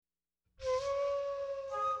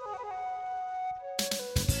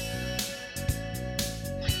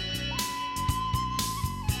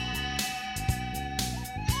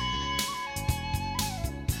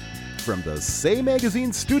from the Say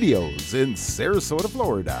Magazine studios in Sarasota,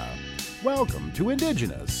 Florida. Welcome to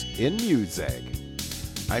Indigenous in Music.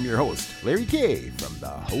 I'm your host, Larry K. from the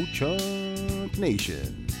Ho-Chunk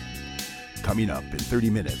Nation. Coming up in 30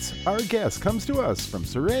 minutes, our guest comes to us from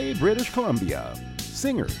Surrey, British Columbia.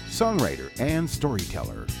 Singer, songwriter, and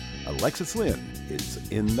storyteller, Alexis Lynn is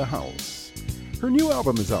in the house. Her new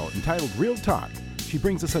album is out entitled Real Talk. She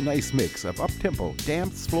brings us a nice mix of up-tempo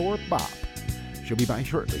dance floor bop. She'll be by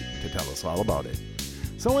shortly to tell us all about it.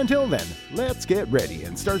 So until then, let's get ready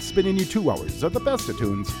and start spinning you 2 hours of the best of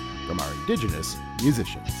tunes from our Indigenous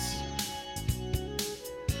musicians.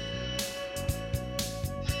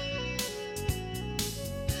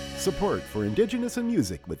 Support for Indigenous in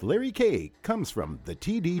Music with Larry K. comes from the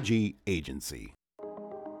TDG Agency.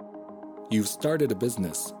 You've started a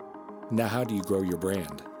business. Now how do you grow your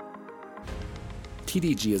brand?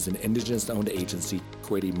 TDG is an Indigenous-owned agency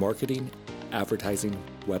creating marketing, advertising,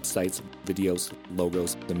 websites, videos,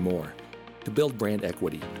 logos, and more to build brand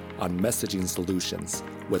equity on messaging solutions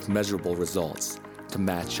with measurable results to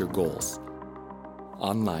match your goals.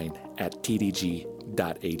 Online at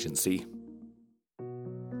tdg.agency.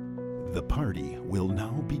 The party will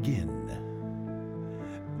now begin.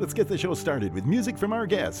 Let's get the show started with music from our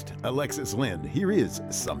guest, Alexis Lynn. Here is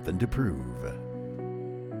Something to Prove.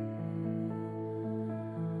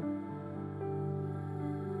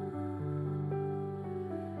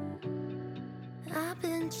 I've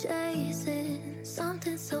been chasing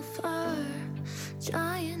something so far,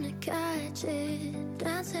 trying to catch it,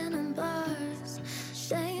 dancing on bars.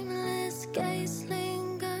 Shameless gaze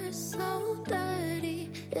lingers so dirty.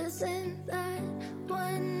 Isn't that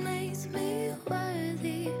what makes me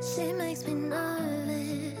worthy? She makes me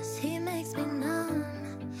nervous, he makes me numb.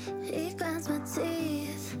 He grinds my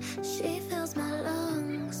teeth, she fills my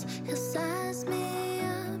lungs. He'll size me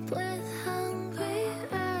up with hungry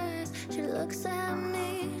eyes. She looks at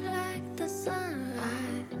me like the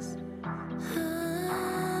sunrise.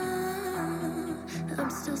 I'm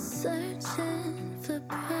still searching for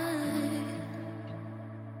pride.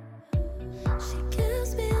 She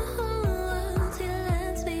gives me a whole world, he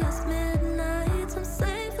lands me as midnight. I'm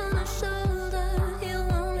safe on her shoulder, he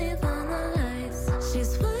won't leave on the lights.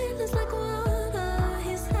 She's weightless like water,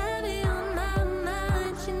 he's heavy on my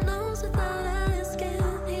mind. She knows without asking,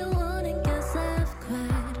 he wouldn't guess I've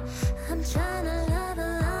cried. I'm trying to love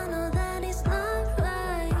her, I know that he's not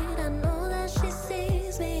right. I know that she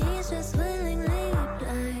sees me, he's just willingly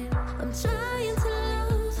blind. I'm trying to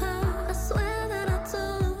love her, I swear that I do.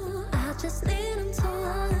 I just need him to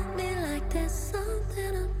want me like there's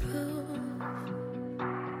something to prove.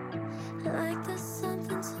 Like there's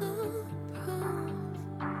something to prove.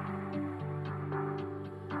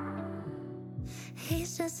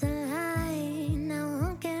 He's just a line that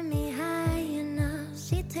won't get me high enough.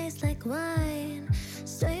 She tastes like wine,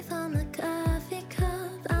 straight from a coffee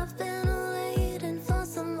cup. I've been waiting for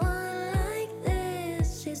someone like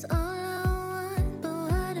this. She's all I want, but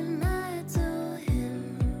what am I to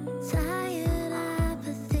him? Tired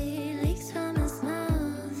apathy leaks from his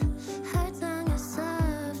mouth. Her tongue is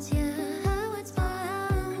soft, yeah, her words pour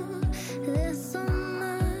out. There's so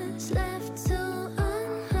much left to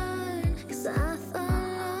unlearn, 'cause I thought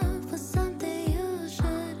love was something you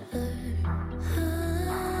should earn.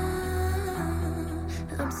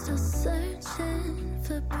 I'm still searching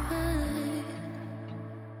for pride.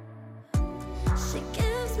 She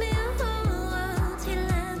gives me a whole world, he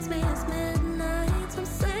lands me as midnight. I'm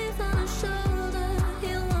safe on her shoulder,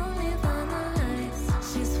 he won't leave on the lights.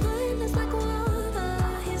 She's weightless like water,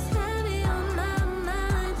 he's heavy on my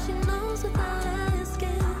mind. She knows without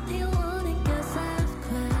asking, he wouldn't guess I've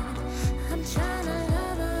cried. I'm trying to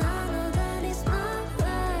love her, I know that he's not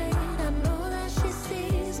right. I know that she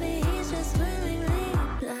sees me, he's just willingly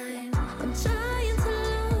blind. I'm trying to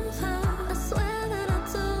love her, I swear that I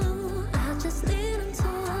do. I just need him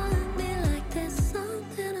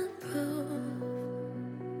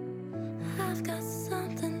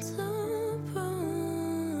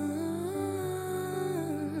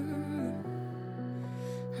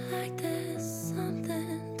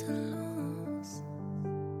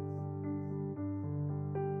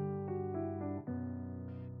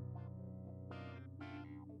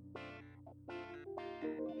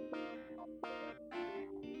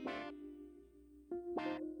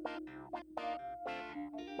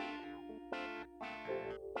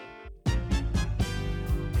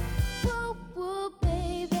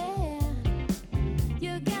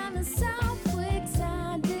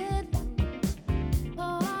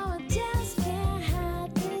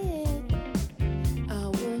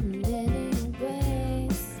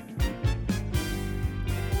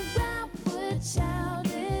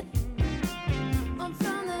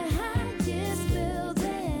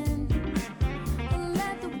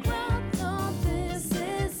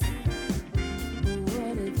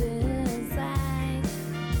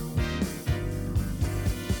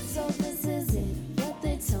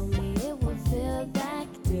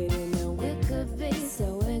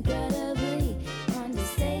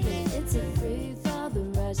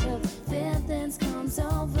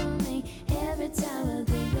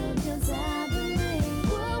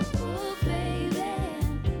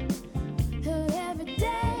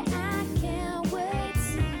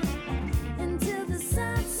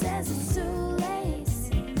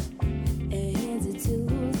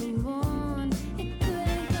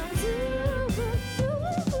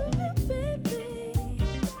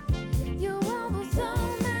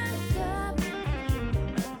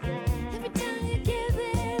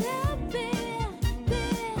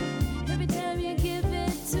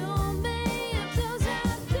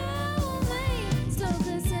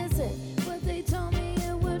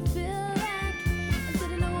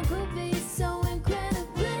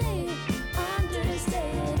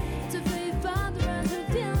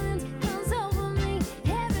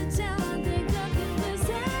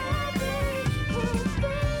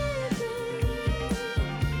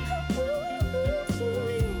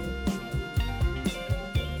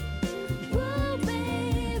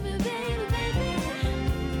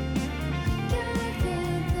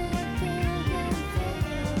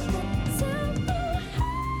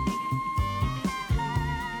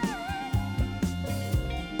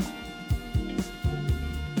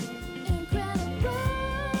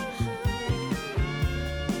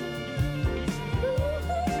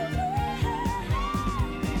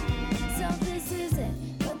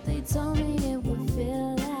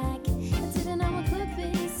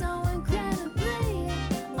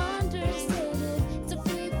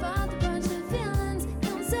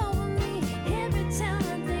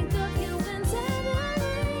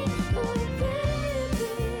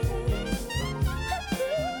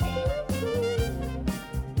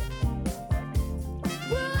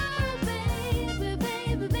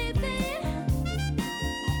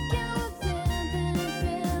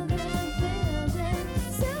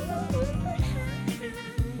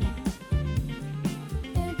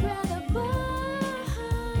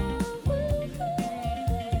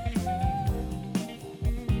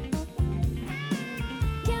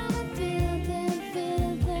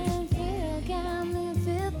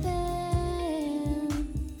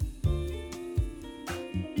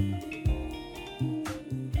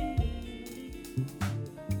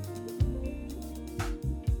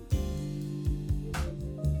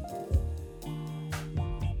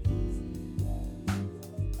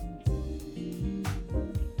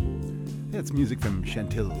That's music from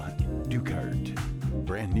Chantal Ducart,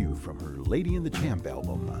 brand new from her Lady and the Champ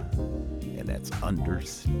album, and that's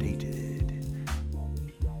Understated.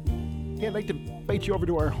 Hey, I'd like to invite you over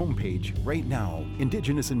to our homepage right now,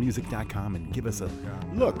 indigenousinmusic.com, and give us a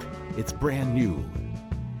look. It's brand new.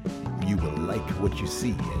 You will like what you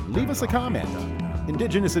see, and leave us a comment.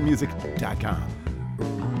 indigenousinmusic.com.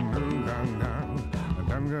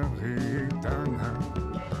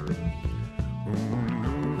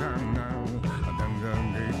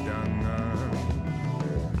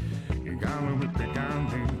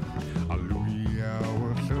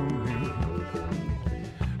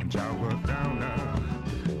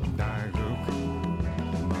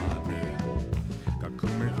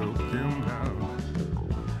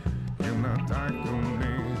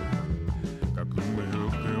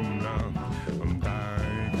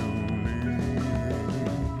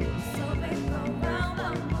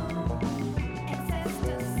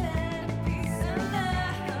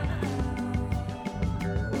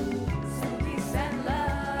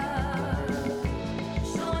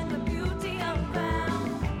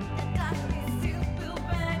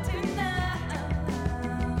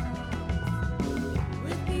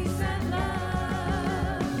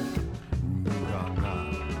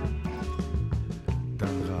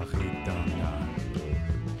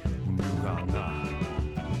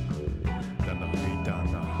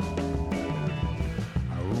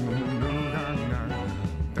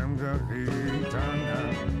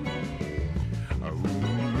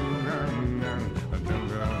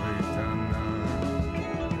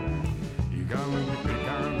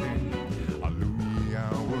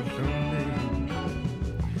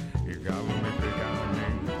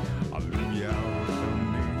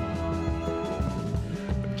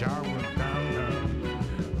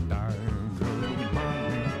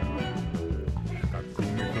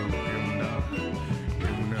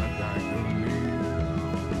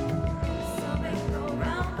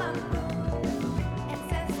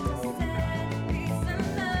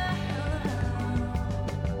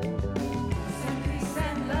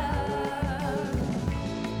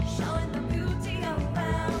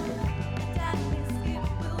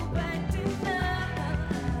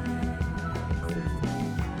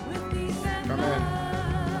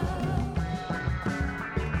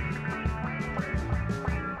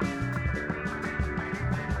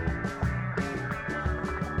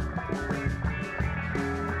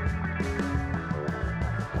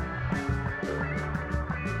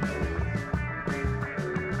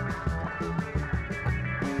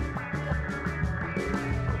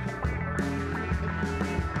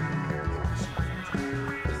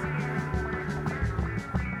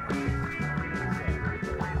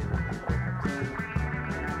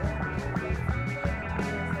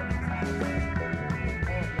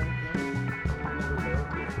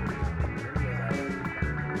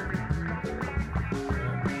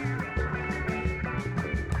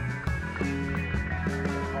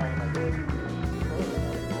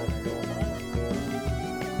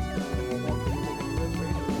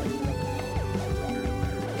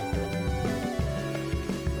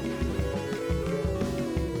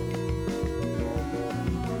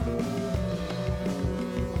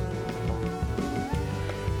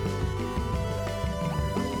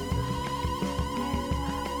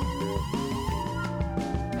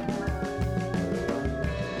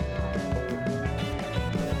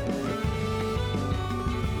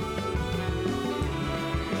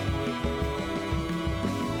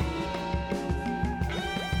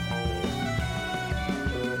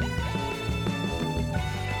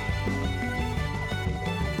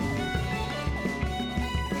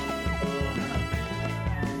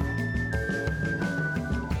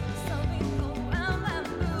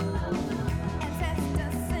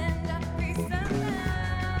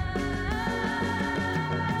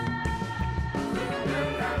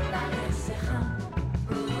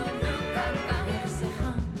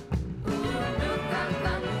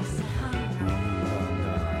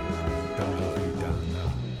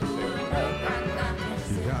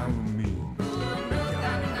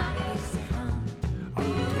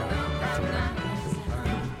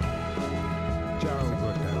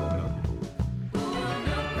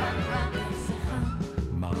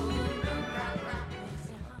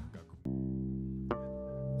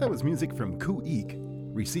 That was music from Ku-Eek,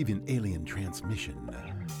 Receiving Alien Transmission.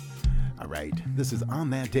 All right, this is On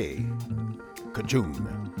That Day, Kajun.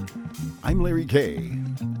 I'm Larry K.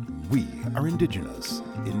 We are Indigenous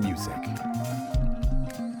in Music.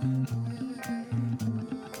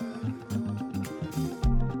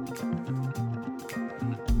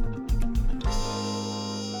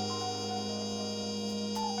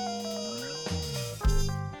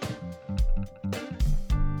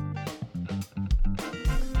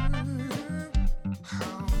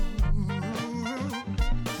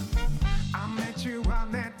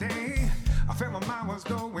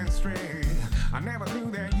 never knew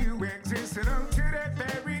that you existed until that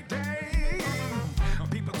very day.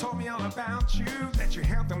 People told me all about you, that you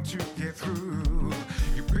helped them to get through.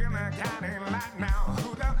 You've been a guiding light now.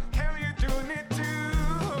 Who the hell you doing it to?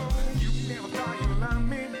 You never thought you loved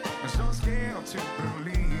me. I'm so scared to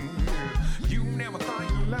believe. You never thought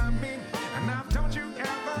you loved me, and now don't you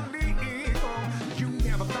ever leave. You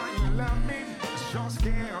never thought you loved me. I'm so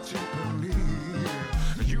scared to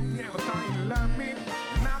believe. You never thought you loved me,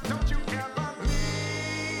 and now don't you ever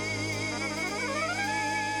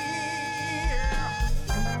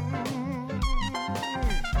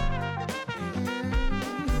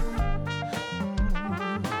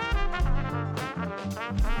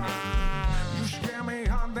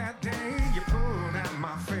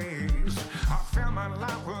my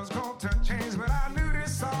life was going to change, but I knew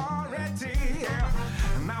this already.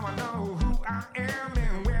 And now I know who I am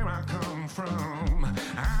and where I come from.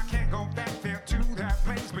 I can't go back there to that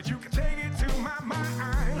place, but you can take it to my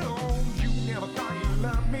mind. Oh, you never thought you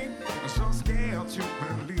loved me. I'm so scared to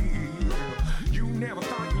believe. You never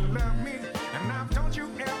thought you loved me, and now don't you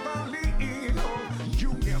ever leave. Oh,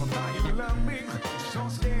 you never thought you loved me. I'm so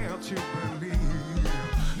scared to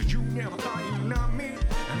believe. You never thought you loved me,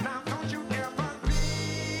 and now don't you ever.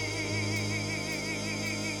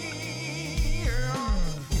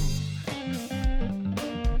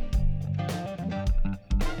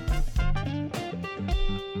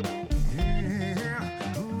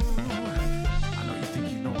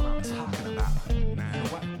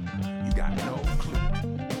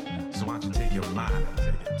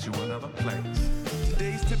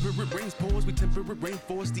 Temperate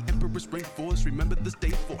rainforest, the emperor's rainforest. Remember this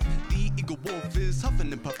day for the eagle wolf is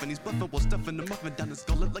huffing and puffing. He's bluffing while stuffing the muffin down his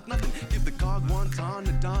gullet like nothing. Give the god wonton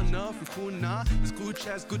and Donna from Puna. It's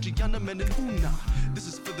Gucci, Gucciana, men and Una. This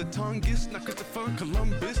is for the Tongass, not Christopher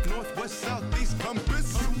Columbus, Northwest, Southeast,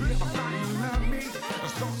 compass. You never thought you loved me. I'm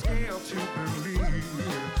so scared to believe.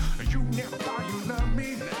 You never thought you loved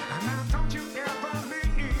me, and now don't you ever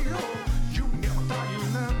leave. You never thought you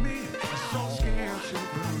loved me. I'm so scared to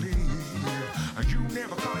believe. You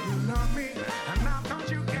never thought you loved me, and now don't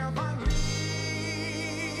you ever leave.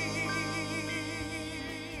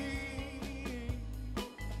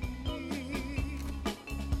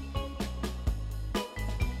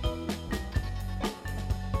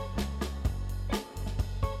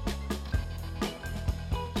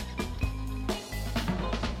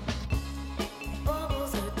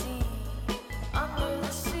 Bubbles are deep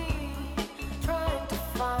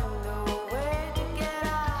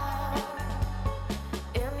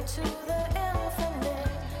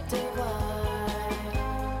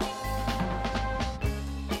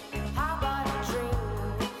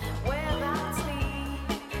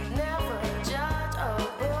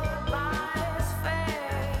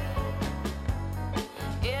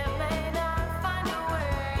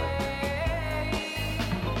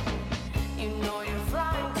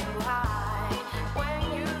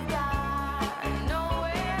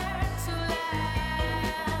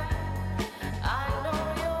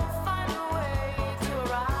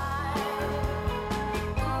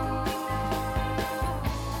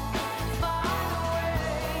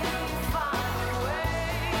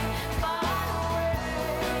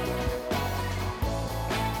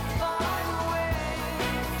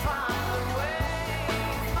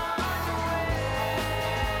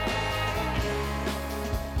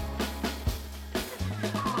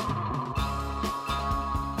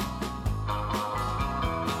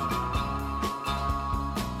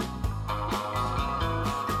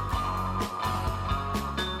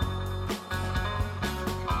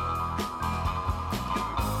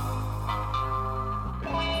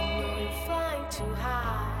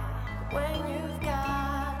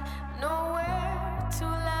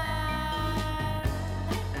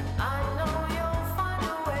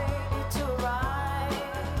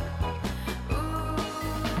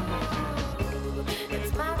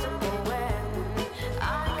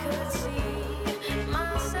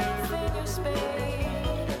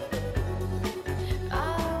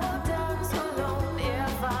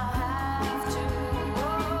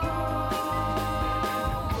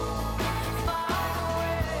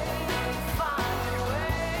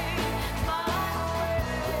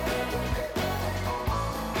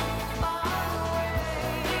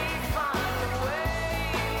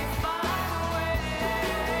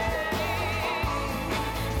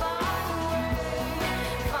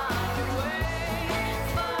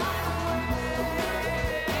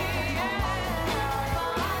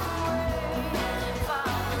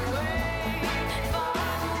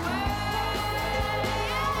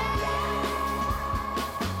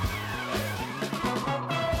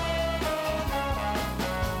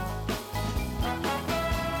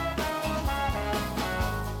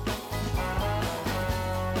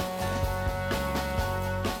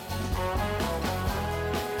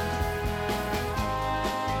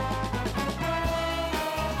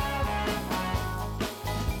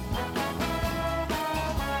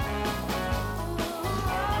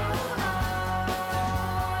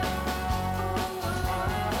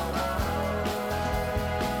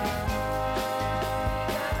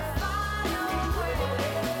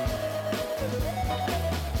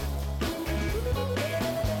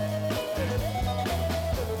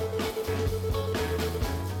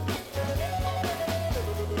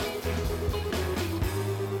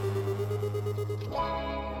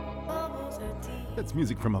That's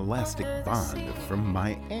music from Elastic Bond from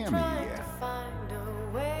Miami.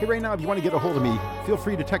 Hey, right now, if you want to get a hold of me, feel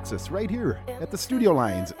free to text us right here at the studio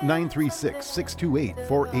lines,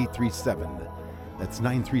 936-628-4837. That's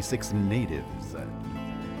 936 Natives.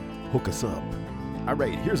 Hook us up. All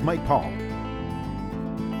right, here's Mike Paul.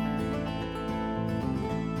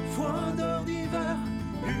 Froideur d'hiver,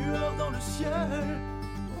 lueur dans le ciel,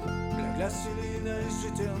 la glace et les neiges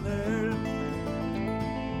éternelles.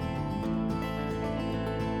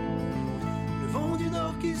 Le vent du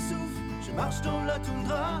nord qui souffle, je marche dans la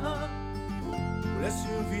toundra pour la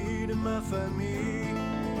survie de ma famille.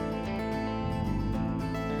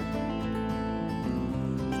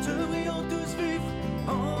 Nous devrions tous vivre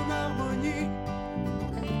en harmonie,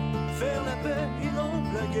 faire la paix et non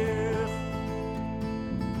la guerre,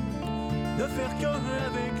 ne faire qu'un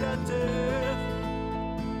avec la terre,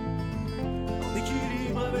 en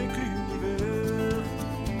équilibre avec l'univers.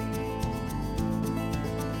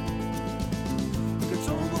 Le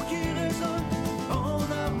tambour qui résonne en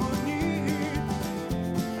harmonie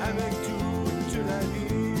avec toute la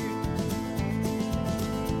vie.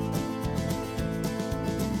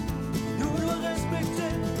 Nous devons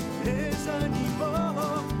respecter les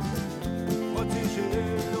animaux, protéger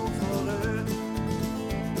nos forêts.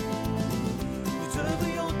 Nous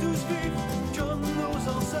devrions tous vivre comme nos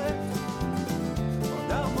ancêtres, en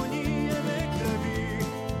harmonie avec la vie,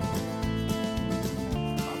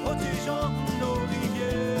 en protégeant nos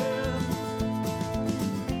rivières,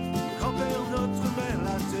 nos grands-pères, notre mère,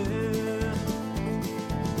 la terre.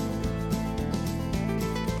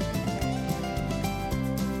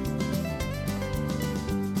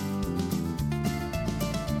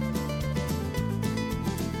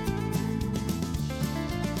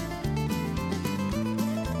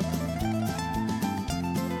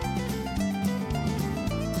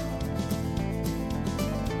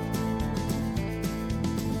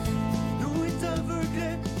 Nous est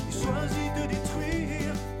aveuglé et choisit de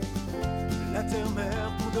détruire la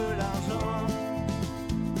terre-mère pour de l'argent.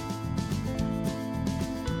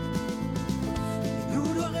 Nous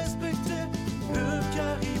devons respecter le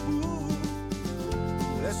caribou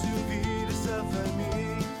pour la survie de sa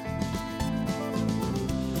famille.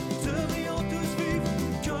 Nous devrions tous vivre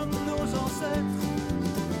comme nos ancêtres,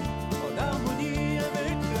 en harmonie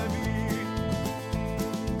avec la vie,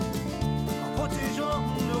 en protégeant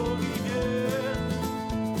nos rivières,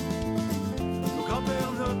 nos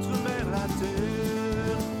grands-pères, notre mère, la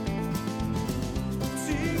terre.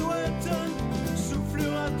 Si l'automne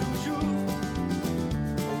soufflera toujours,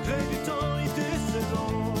 au gré du temps et des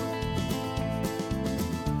saisons,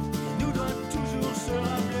 il nous doit toujours se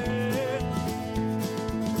rappeler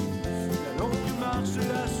la longue marche de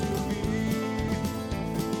la survie,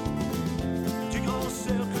 du grand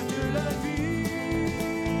cercle de la vie,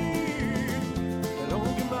 la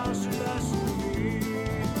longue marche de la survie.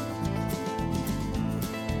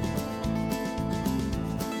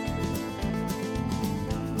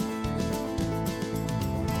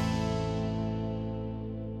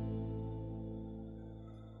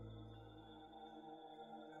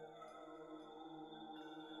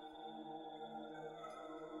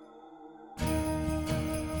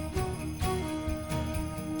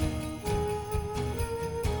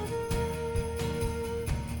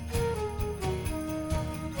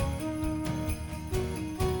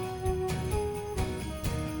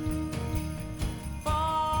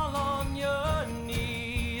 Fall on your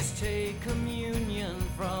knees, take communion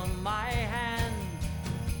from my hand.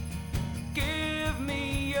 Give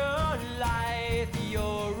me your life,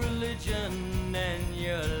 your religion, and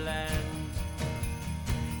your land.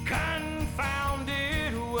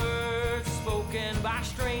 Confounded words spoken by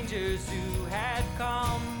strangers who had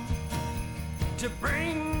come to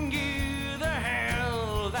bring you the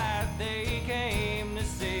hell that they came to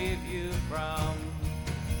save you from.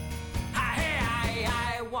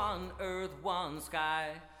 Hi, one earth, one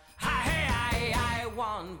sky. Hi,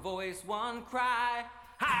 one voice, one cry.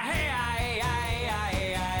 Hi,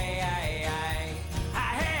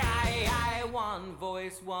 one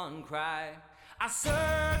voice, one cry. I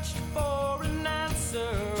searched for an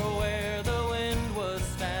answer where the wind was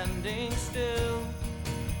standing still.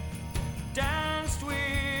 Danced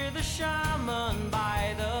with a shaman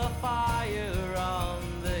by the fire on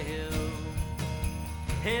the hill.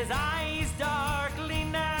 His eyes darkly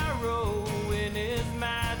narrow, in his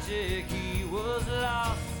magic he was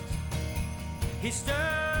lost. He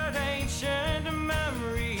stirred ancient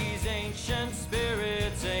memories, ancient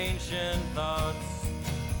spirits, ancient thoughts.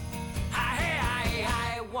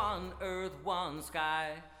 Hi, one earth, one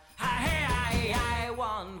sky. Hi,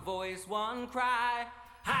 one voice, one cry.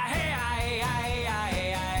 Hi,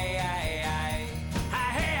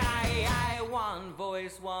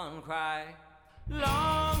 cry.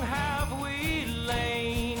 Long have we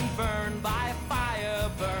lain, burned by fire,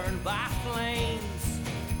 burned by flames.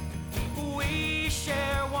 We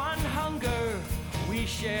share one hunger, we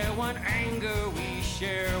share one anger, we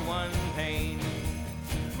share one pain.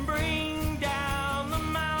 Bring down the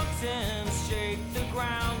mountains, shake the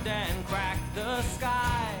ground and crack the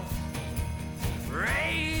sky.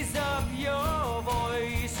 Raise up your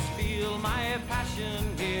voice, feel my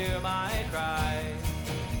passion, hear my cry.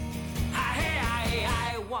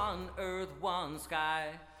 Hi, one earth, one sky.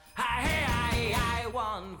 Hi,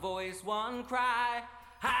 one voice, one cry.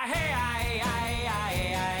 Hi,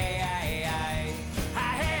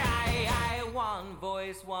 one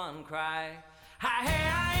voice, one cry.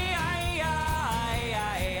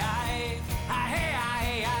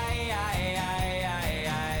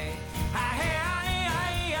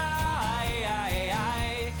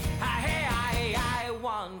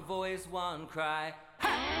 One voice, one cry.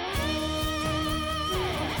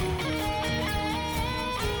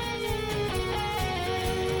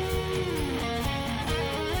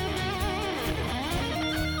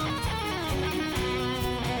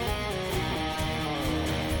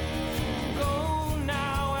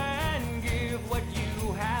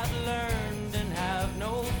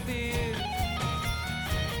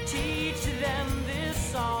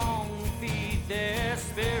 Their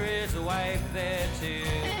spirits wipe their tears.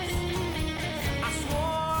 I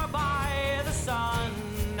swore by the sun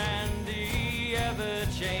and the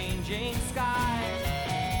ever-changing sky.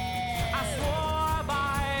 I swore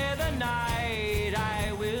by the night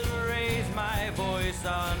I will raise my voice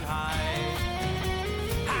on high.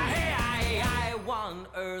 Hi, one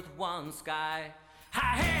earth, one sky.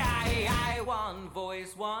 Hi, one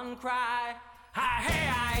voice, one cry.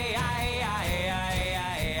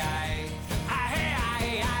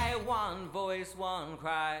 One voice, one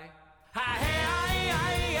cry.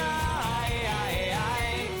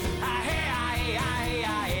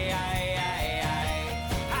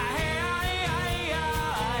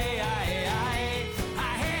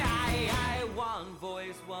 One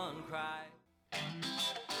voice, one cry.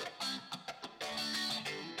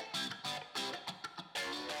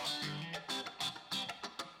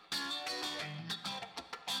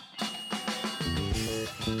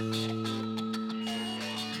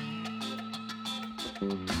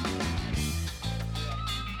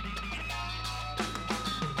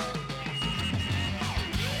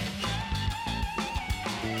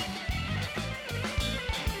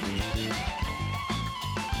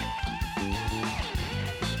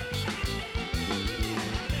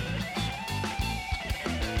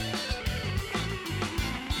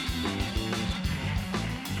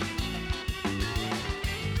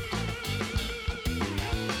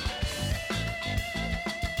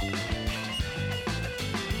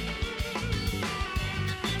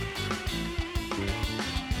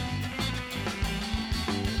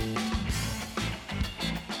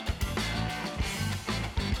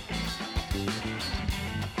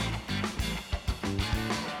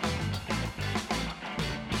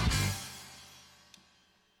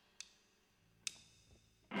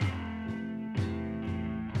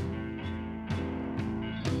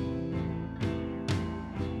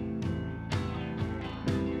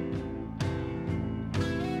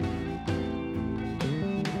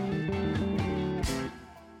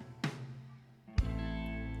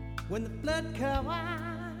 When the flood comes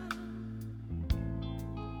out,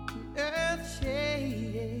 earth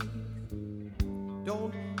shakes.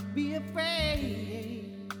 Don't be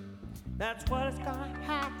afraid. That's what it's gonna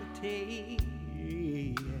have to take.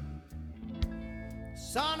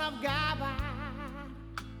 Son of God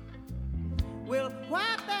will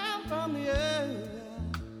wipe down from the earth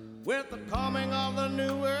with the coming of the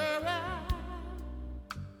new world.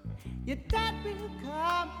 Your dad will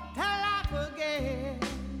come to life again.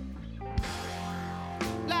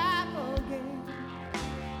 Life again,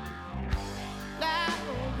 life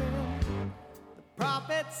again, the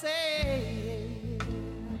prophet said.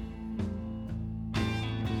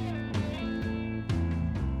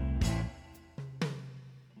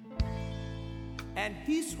 And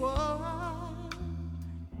he swore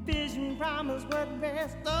vision promise would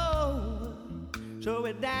rest over. So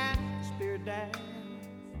it died, spirit died.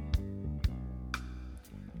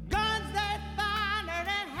 Guns they fired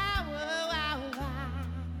and how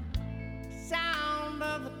sound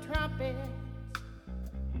of the trumpets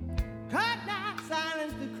could not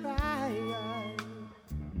silence the cry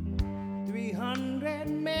of 300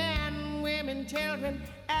 men, women, children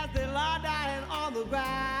as they lie dying on the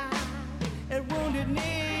ground. At Wounded Knee,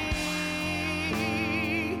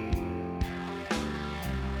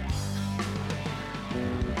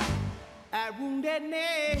 at Wounded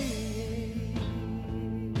Knee.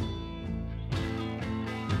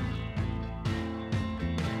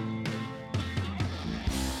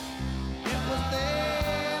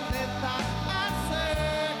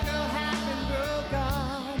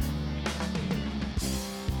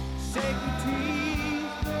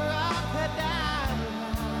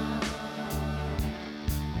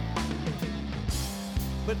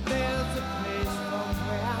 But there's a place from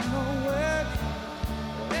where no words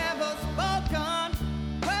were ever spoken.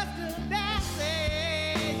 We're still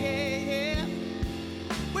dancing, yeah.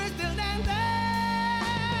 We're still dancing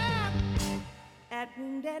at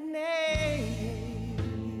Wounded Knee.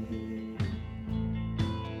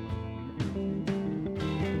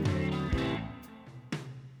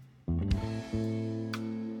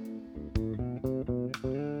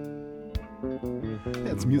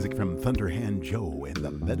 That's music from Thunderhand Joe and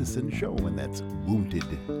the Medicine Show, and that's Wounded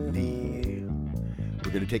Knee.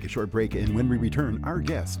 We're going to take a short break, and when we return, our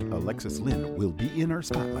guest, Alexis Lynn, will be in our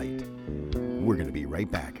spotlight. We're going to be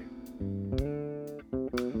right back.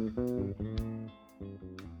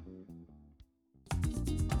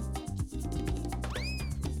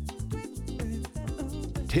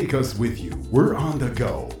 Take us with you. We're on the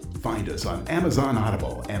go. Find us on Amazon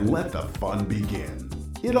Audible and let the fun begin.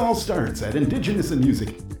 It all starts at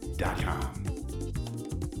indigenousinmusic.com.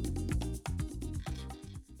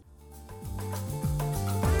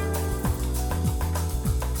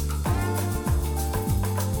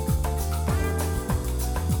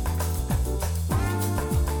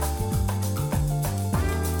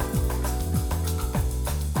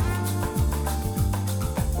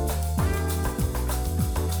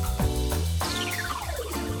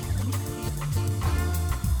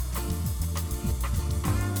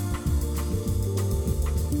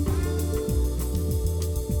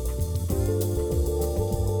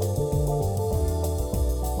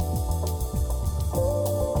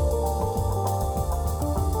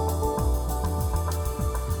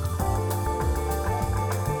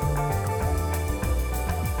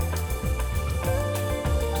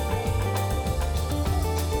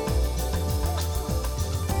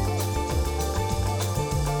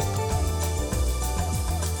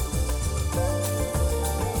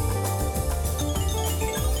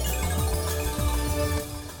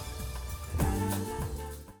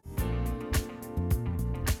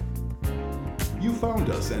 You found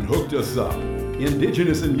us and hooked us up.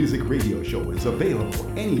 Indigenous in Music radio show is available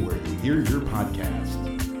anywhere you hear your podcast.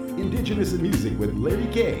 Indigenous in Music with Larry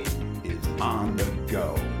K is on the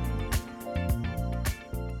go.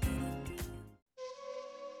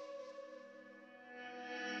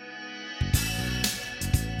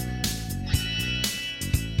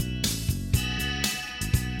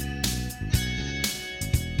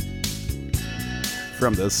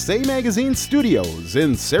 From the Say Magazine studios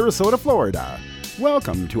in Sarasota, Florida,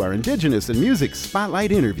 welcome to our Indigenous in Music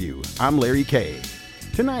Spotlight interview. I'm Larry K.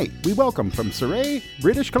 Tonight, we welcome from Surrey,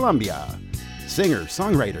 British Columbia,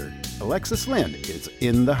 singer-songwriter Alexis Lynn is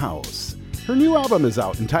in the house. Her new album is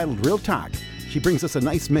out entitled Real Talk. She brings us a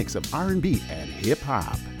nice mix of R&B and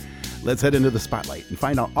hip-hop. Let's head into the spotlight and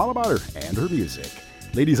find out all about her and her music.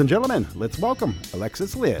 Ladies and gentlemen, let's welcome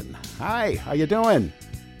Alexis Lynn. Hi, how you doing?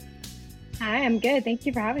 Hi, I'm good. Thank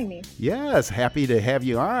you for having me. Yes, happy to have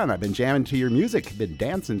you on. I've been jamming to your music. Been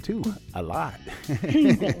dancing too, a lot.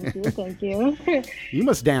 Thank you. You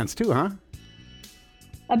must dance too, huh?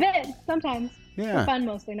 A bit, sometimes. Yeah. For fun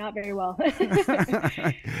mostly, not very well.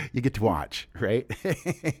 You get to watch, right?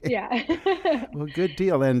 Yeah. Well, good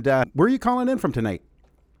deal. And where are you calling in from tonight?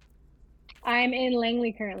 I'm in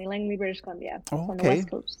Langley currently, Langley, British Columbia. Oh, on the okay. West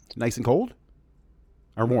Coast. Nice and cold?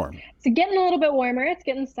 Or warm? It's getting a little bit warmer. It's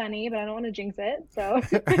getting sunny, but I don't want to jinx it. So.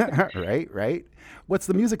 Right. What's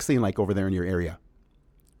the music scene like over there in your area?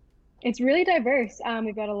 It's really diverse.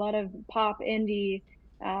 We've got a lot of pop, indie,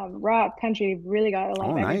 rock, country. We've really got a lot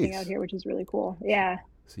of everything out here, which is really cool. Yeah.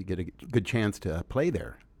 So you get a good chance to play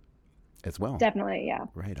there as well. Definitely, yeah.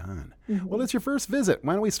 Right on. Mm-hmm. Well, it's your first visit.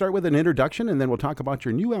 Why don't we start with an introduction, and then we'll talk about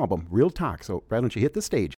your new album, Real Talk. So why don't you hit the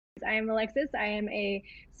stage? I am Alexis. I am a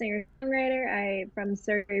singer-songwriter. I'm from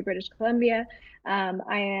Surrey, British Columbia.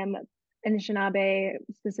 I am Anishinaabe,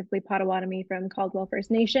 specifically Potawatomi from Caldwell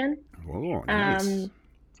First Nation. Oh, nice.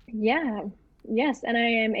 Yes. And I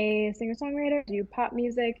am a singer-songwriter. I do pop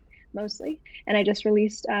music mostly. And I just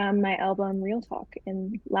released my album Real Talk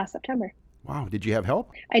in last September. Wow. Did you have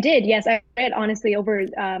help? I did. Yes. I did, honestly, over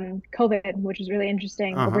COVID, which was really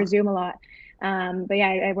interesting, over Zoom a lot. But yeah,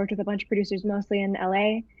 I worked with a bunch of producers, mostly in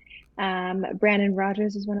LA. Brandon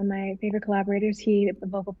Rogers is one of my favorite collaborators. He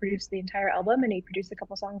vocal produced the entire album, and he produced a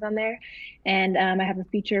couple songs on there. And I have a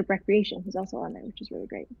feature, Recreation, who's also on there, which is really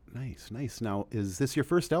great. Nice. Now, is this your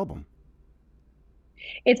first album?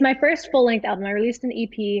 It's my first full-length album. I released an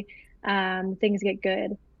EP, Things Get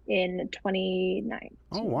Good, in 2019.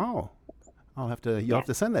 Oh, wow. You'll have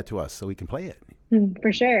to send that to us so we can play it.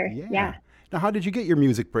 For sure. Yeah. Now, how did you get your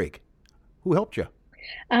music break? Who helped you?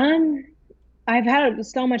 I've had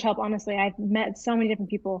so much help, honestly. I've met so many different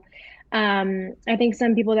people. I think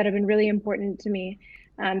some people that have been really important to me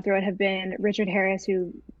through it have been Richard Harris,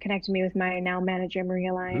 who connected me with my now manager,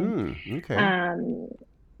 Maria Lyon. Okay. Um,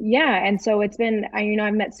 yeah, and so it's been,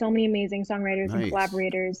 I've met so many amazing songwriters and Nice.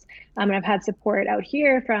 collaborators, and I've had support out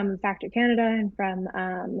here from Factor Canada and from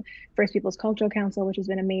First Peoples Cultural Council, which has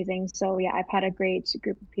been amazing. So yeah, I've had a great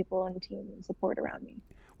group of people and team and support around me.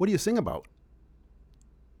 What do you sing about?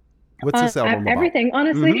 What's this album about? Everything,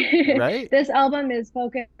 honestly. Right? This album is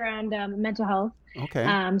focused around mental health. Okay.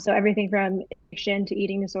 So everything from addiction to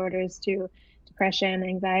eating disorders to depression,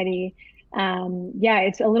 anxiety. Yeah,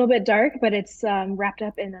 it's a little bit dark, but it's wrapped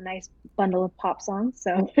up in a nice bundle of pop songs.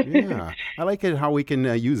 So Yeah, I like it how we can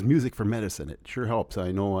use music for medicine. It sure helps.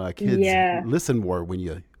 I know kids yeah. listen more when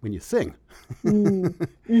you sing. Mm.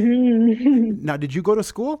 Mhm. Now, did you go to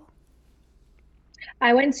school?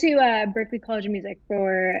 I went to Berklee College of Music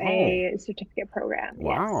for Oh, a certificate program. Yes,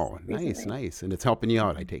 wow, nice, recently. nice, and it's helping you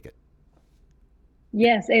out. I take it.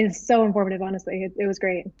 Yes, it is so informative, honestly. It was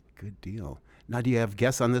great. Good deal. Now, do you have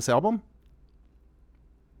guests on this album?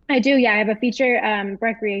 I do, yeah. I have a feature,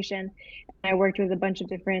 Recreation. I worked with a bunch of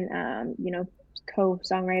different,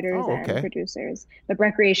 co-songwriters Oh, and okay. producers. But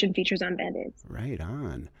Recreation features on Band-Aids. Right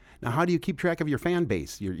on. Now, how do you keep track of your fan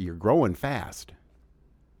base? You're growing fast.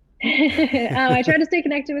 I try to stay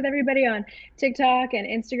connected with everybody on TikTok and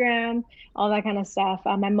Instagram, all that kind of stuff.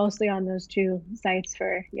 I'm mostly on those two sites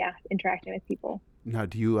for, yeah, interacting with people. Now,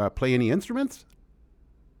 do you play any instruments?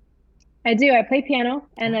 I do. I play piano,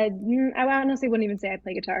 and I honestly wouldn't even say I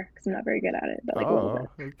play guitar because I'm not very good at it, but like a little Oh,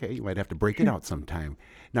 bit. okay. You might have to break it out sometime.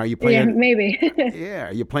 Now, are you Yeah, playing? maybe. Yeah,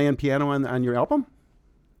 are you playing piano on your album?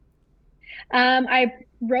 I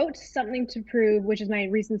wrote Something to Prove, which is my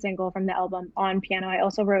recent single from the album, on piano. I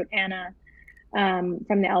also wrote Anna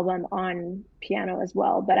from the album on piano as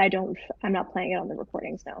well, but I'm not playing it on the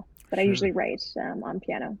recordings now. But I usually Sure. write on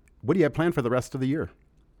piano. What do you have planned for the rest of the year?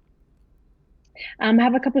 I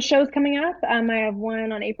have a couple shows coming up. I have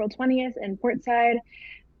one on April 20th in Portside.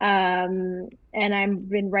 And I've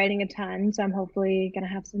been writing a ton, so I'm hopefully gonna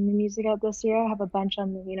have some new music out this year. I have a bunch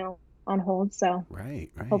on hold, so Right,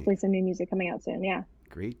 right. hopefully some new music coming out soon. Yeah.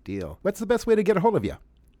 Great deal. What's the best way to get a hold of you?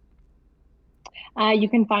 You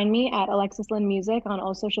can find me at Alexis Lynn Music on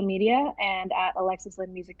all social media and at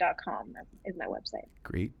alexislynnmusic.com. That is my website.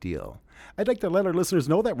 Great deal. I'd like to let our listeners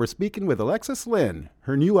know that we're speaking with Alexis Lynn.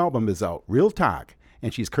 Her new album is out, Real Talk,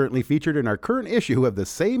 and she's currently featured in our current issue of the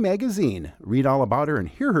same magazine. Read all about her and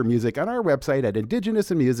hear her music on our website at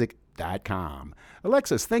indigenousinmusic.com.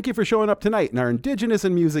 Alexis, thank you for showing up tonight in our Indigenous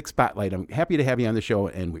in Music Spotlight. I'm happy to have you on the show,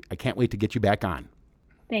 and I can't wait to get you back on.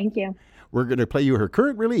 Thank you. We're going to play you her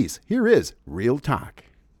current release. Here is Real Talk.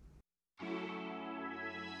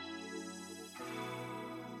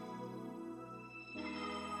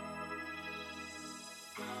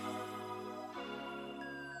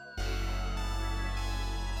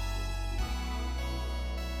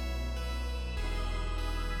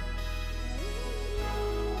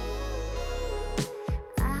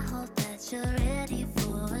 I hope that you're ready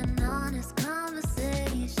for an honest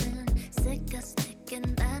conversation. Sick of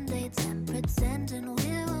sticking band-aids and pretending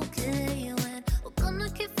we're okay when we're gonna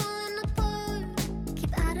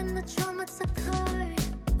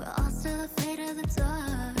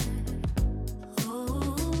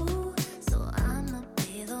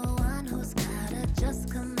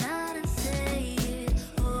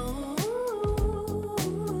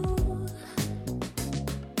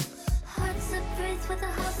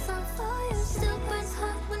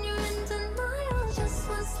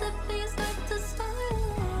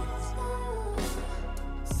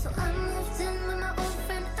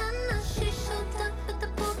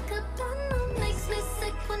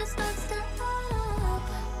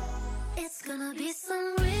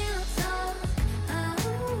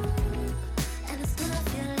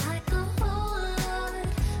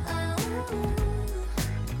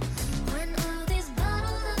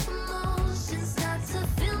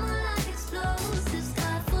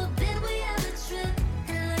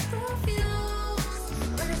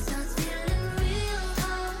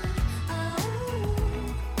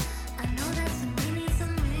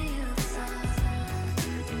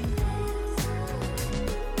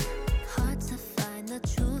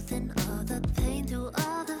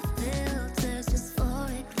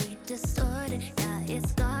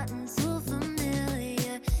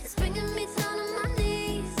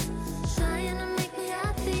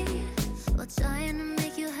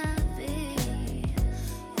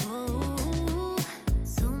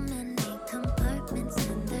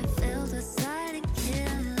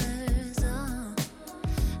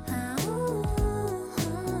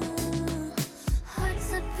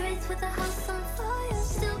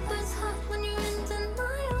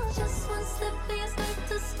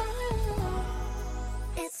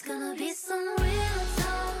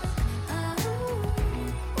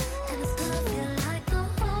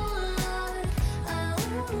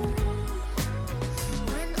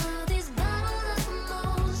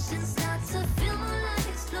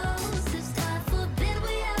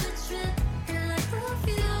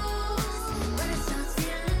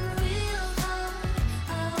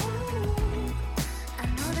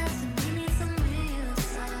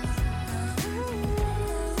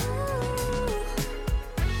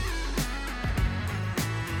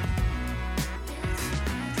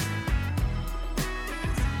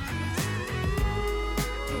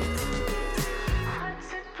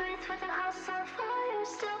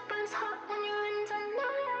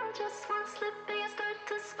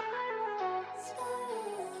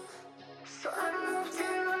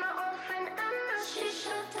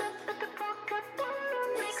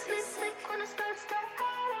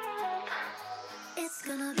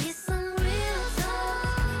gonna be some real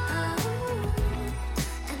talk,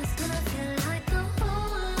 and it's gonna feel like a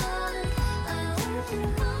whole lot.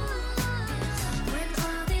 When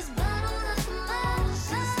all these bottles of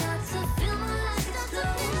emotions start to feel more like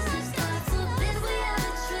explosives, start to bid we have a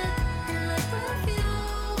trip like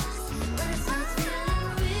perfumes. When it starts feeling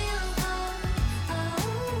real good,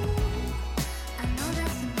 I know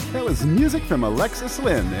that's That was music from Alexis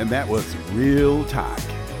Lynn, and that was Real Talk.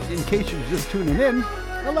 In case you're just tuning in,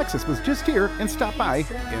 Alexis was just here and stopped by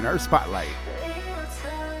in our spotlight.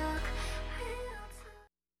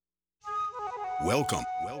 Welcome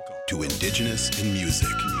to Indigenous in Music.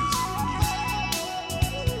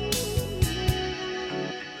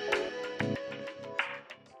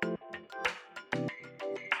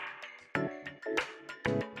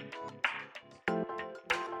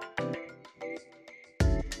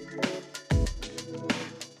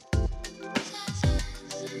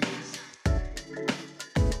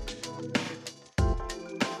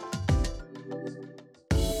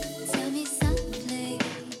 Tell me softly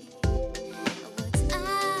what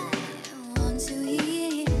I want to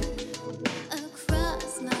hear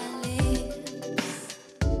across my lips.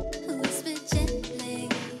 Whisper gently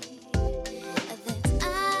that I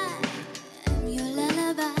am your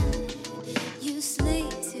lullaby. You sleep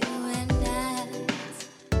to and night.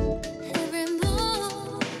 Every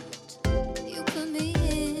mood you put me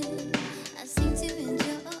in, I seem to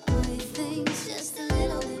enjoy things just a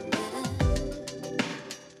little bit better.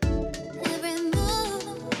 Every mood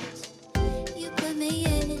you put me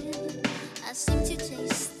in, I seem to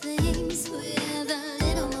taste things with a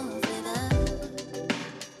little more flavor.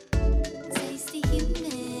 Tasty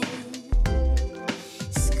human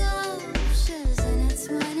sculptures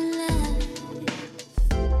intertwined life.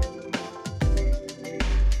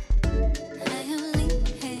 I only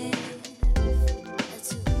have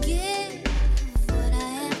to give what I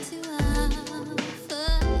have to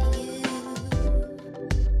offer you.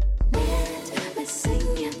 Let me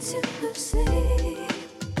sing you to sleep.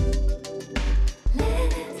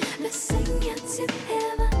 Let me sing you to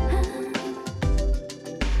heaven.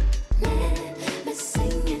 Let me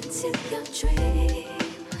sing you to your dream.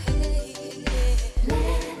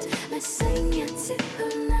 Let me sing you to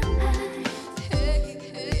night.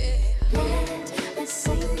 Let me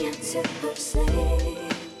sing you to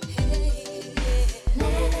sleep.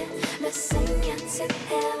 Let me sing you to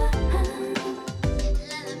heaven.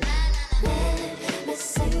 Let me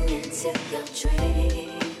sing you to your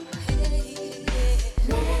dream.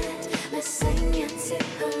 Let me sing you to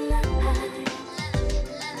night.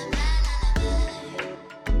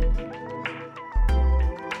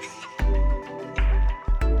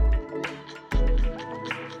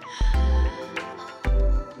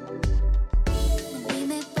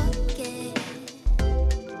 Dime por qué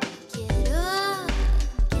quiero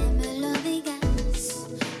que me lo digas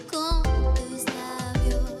con tus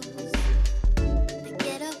labios. Te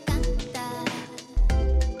quiero cantar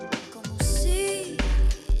como si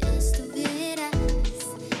estuvieras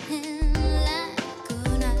en la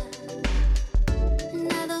cuna.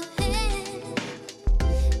 Nado en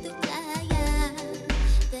tu playa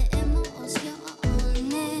de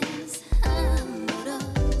emociones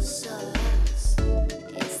amorosos.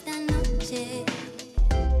 Esta noche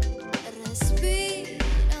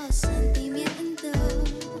respiro sentimiento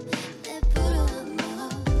de puro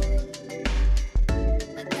amor.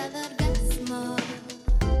 Cada orgasmo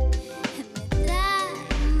me trae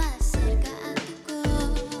más cerca a tu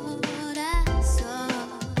corazón.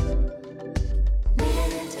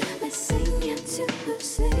 Let me sing you to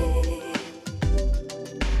sleep.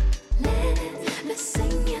 Let me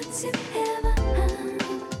sing you to heaven.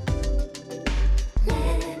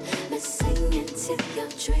 Let me sing you to your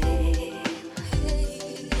dream.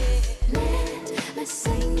 Let me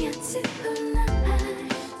sing you to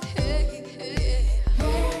night. Let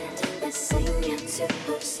me sing you to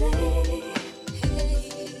sleep.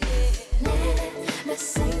 Let me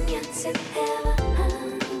sing you to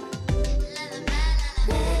heaven.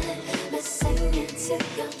 Let me sing you to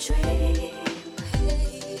your dream.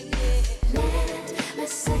 Let me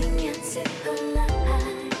sing you to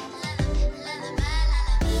night.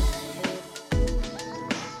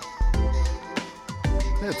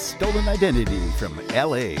 That's Stolen Identity from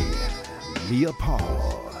L.A., Mia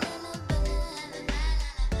Paul.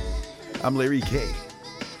 I'm Larry K.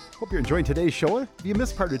 Hope you're enjoying today's show. If you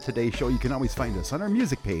missed part of today's show, you can always find us on our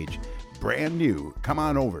music page. Brand new. Come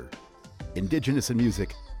on over.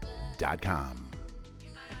 indigenousinmusic.com.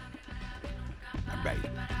 All right.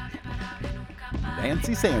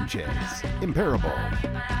 Nancy Sanchez, Imparable.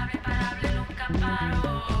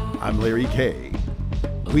 I'm Larry K.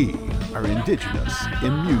 We are Indigenous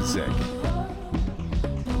in Music.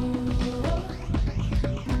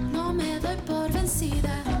 No me doy por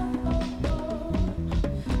vencida.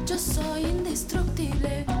 Yo soy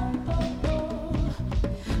indestructible.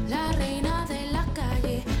 La reina de la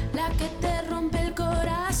calle, la que te rompe el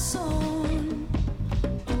corazón.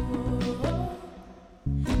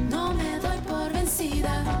 No me doy por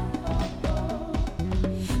vencida.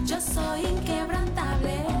 Yo soy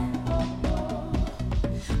inquebrantable.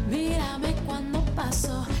 Mírame cuando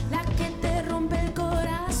paso, la que te rompe el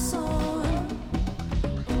corazón.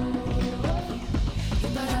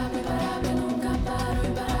 Imparable, imparable, nunca paro.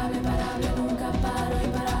 Imparable, imparable, nunca paro.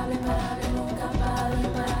 Imparable, imparable, nunca paro.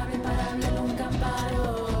 Imparable, imparable, nunca paro.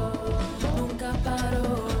 Nunca paro,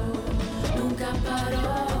 nunca paro.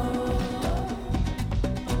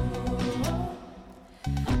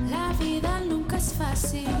 La vida nunca es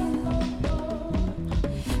fácil.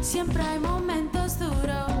 Siempre hay momentos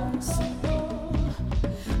duros.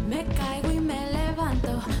 Me caigo y me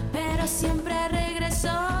levanto, pero siempre regreso.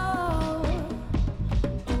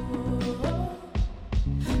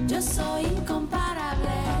 Yo soy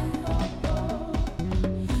incomparable.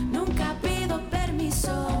 Nunca pido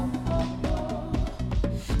permiso.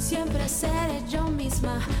 Siempre seré yo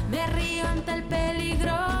misma. Me río ante el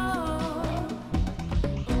peligro.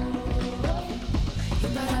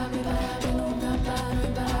 Imparable, imparable, nunca paro.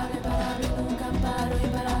 Imparable, imparable, nunca paro.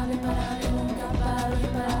 Imparable, imparable, nunca paro.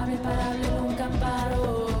 Imparable, imparable, nunca paro.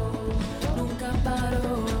 Nunca paro,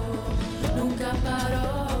 nunca paro.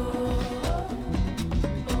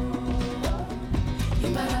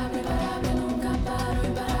 Imparable, imparable, nunca paro.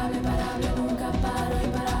 Imparable, imparable, nunca paro.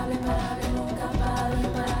 Imparable, imparable, nunca paro.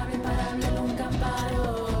 Imparable, imparable, nunca paro.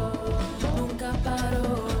 Nunca paro,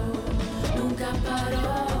 nunca paro.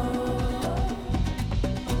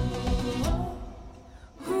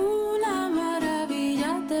 Una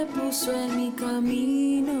maravilla te puso en mi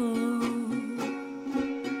camino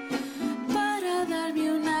para darme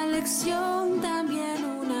una lección, también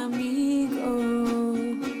un amigo.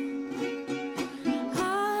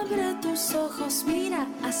 Abre tus ojos, mira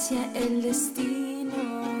hacia el destino.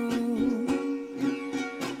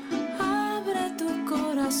 Abre tu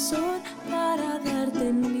corazón para darte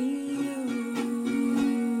el mío.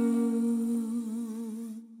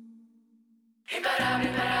 Imparable,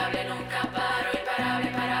 imparable, nunca paro. Imparable,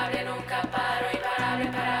 imparable, nunca paro. Imparable,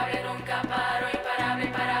 imparable, nunca paro. Imparable,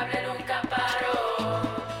 imparable, nunca paro.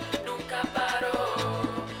 Nunca paro,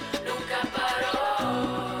 nunca paro.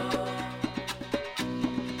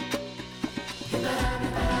 Imparable,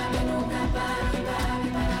 imparable, nunca paro. Imparable,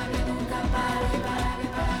 imparable, nunca paro. Imparable,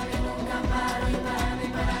 imparable, nunca paro. Imparable,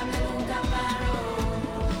 imparable, nunca paro.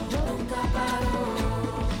 Nunca paro,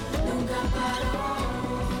 nunca paro.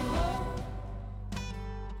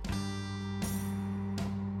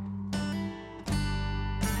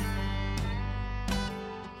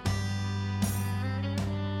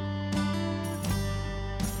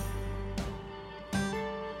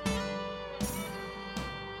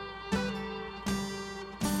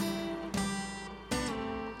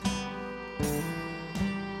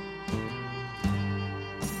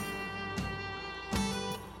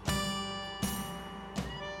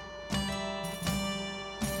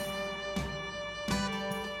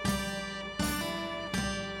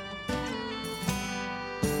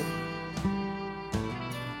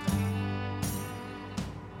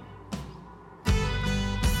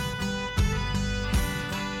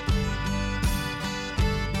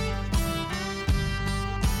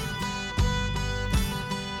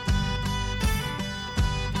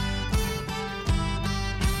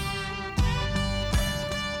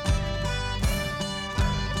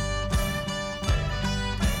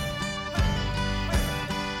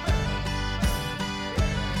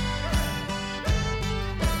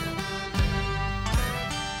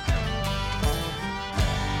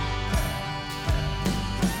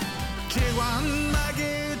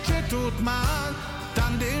 man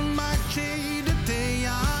tandem my che de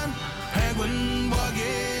teyan heaven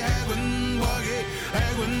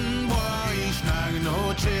boy snag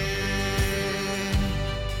no che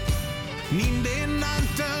ninden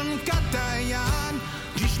antam katayan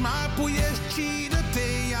dishma puyes chi de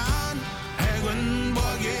teyan heaven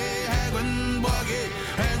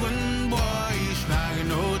boy snag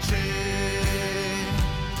no che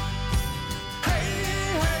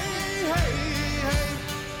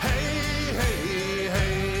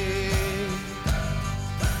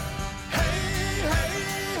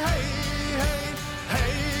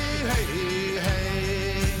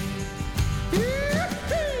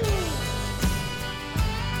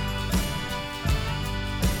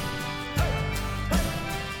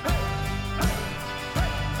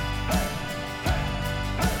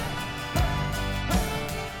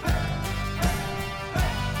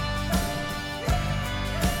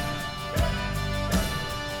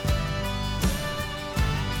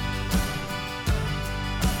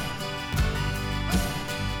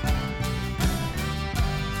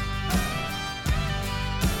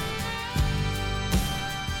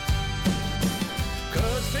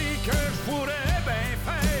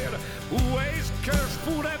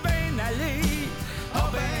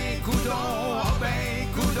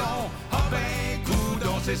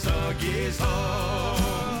c'est ça qui est ça.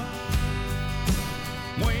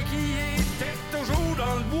 Moi qui étais toujours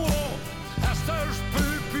dans le bois, à cette heure je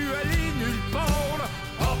peux plus aller nulle part.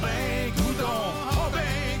 Ah ben coudon, ah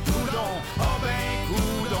ben coudon, ah ben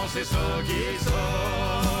coudon, c'est ça qui est ça.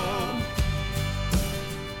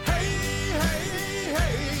 Hey, hey,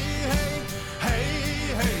 hey, hey, hey,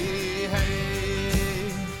 hey, hey.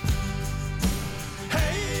 Hey,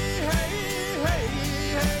 hey, hey, hey,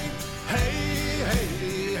 hey, hey,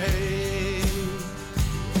 hey.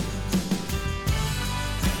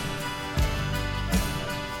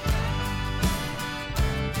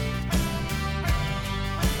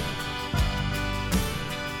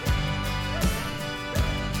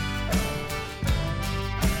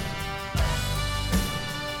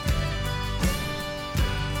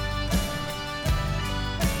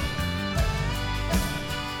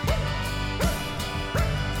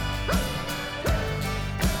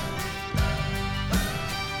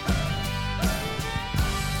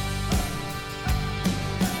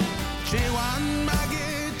 C'è one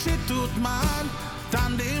baggy, c'è tut man,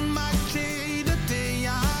 tande machi de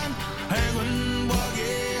teyan. Heaven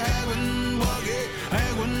buggy, heaven buggy,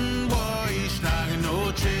 heaven boy, snag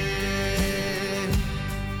noche.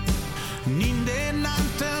 Ninde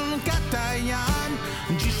nanten katayan,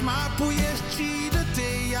 jisma puyeschi de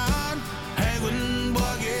teyan. Heaven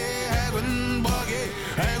buggy, heaven buggy,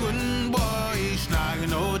 heaven boy, snag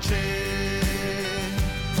noche.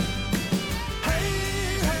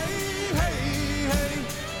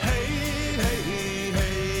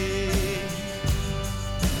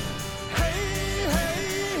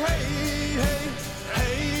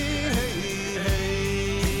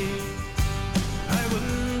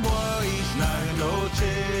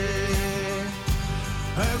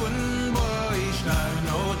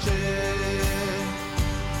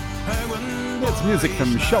 That's music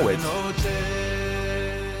from Show It.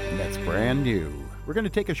 And that's brand new. We're going to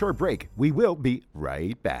take a short break. We will be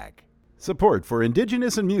right back. Support for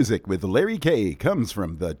Indigenous in Music with Larry K comes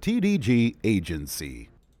from the TDG Agency.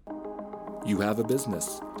 You have a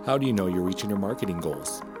business. How do you know you're reaching your marketing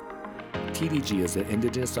goals? TDG is an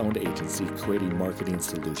Indigenous-owned agency creating marketing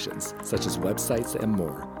solutions, such as websites and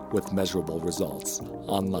more, with measurable results.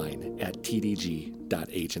 Online at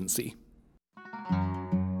tdg.agency.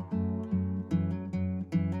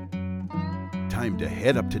 Time to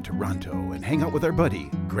head up to Toronto and hang out with our buddy,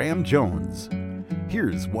 Graham Jones.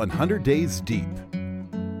 Here's 100 Days Deep.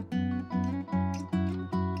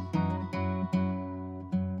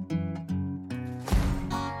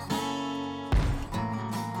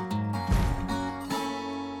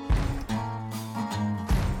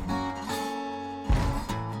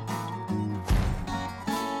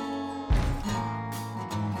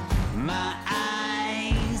 My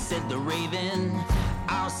eyes, said the raven,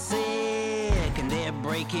 are sick and they're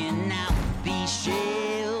breaking out these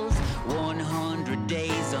shells. 100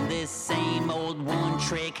 days on this same old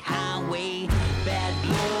one-trick highway. Bad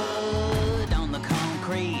blood on the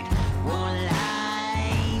concrete. One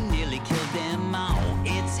lie nearly killed them all.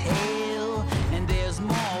 It's hell, and there's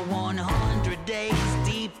more. 100 days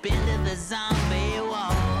deep into the zombie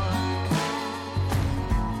war.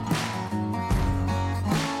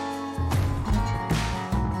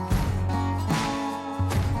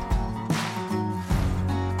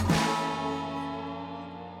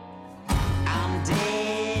 I'm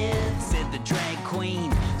dead, said the drag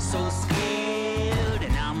queen, so scared,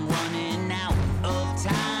 and I'm running out of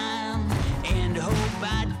time, and hope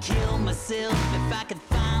I'd kill myself if I could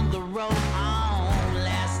find the road on.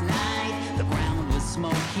 Last night, the ground was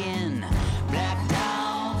smoking, black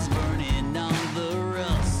dogs burning on the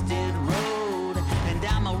rusted road, and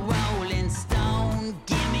I'm a rolling stone,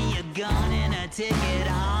 give me a gun and a ticket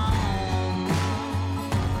home.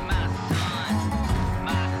 My son,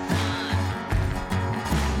 my son.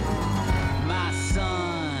 My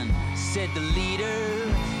son, said the leader,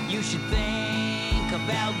 you should think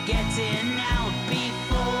about getting out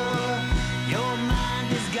before your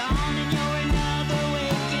mind is gone and you're another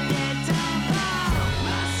waking dead tomorrow.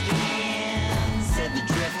 My skin, said the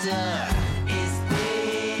drifter, is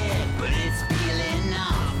thick, but it's peeling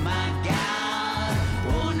off. My God,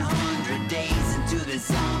 100 days into the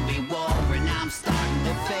zombie war and I'm starting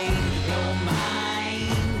to fade. Your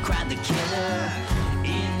mind, cried the killer.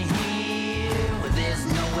 In here, where there's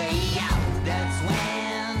no way out. That's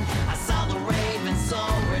when I saw the raven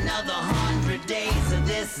soar. Another 100 days of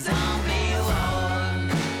this zombie war.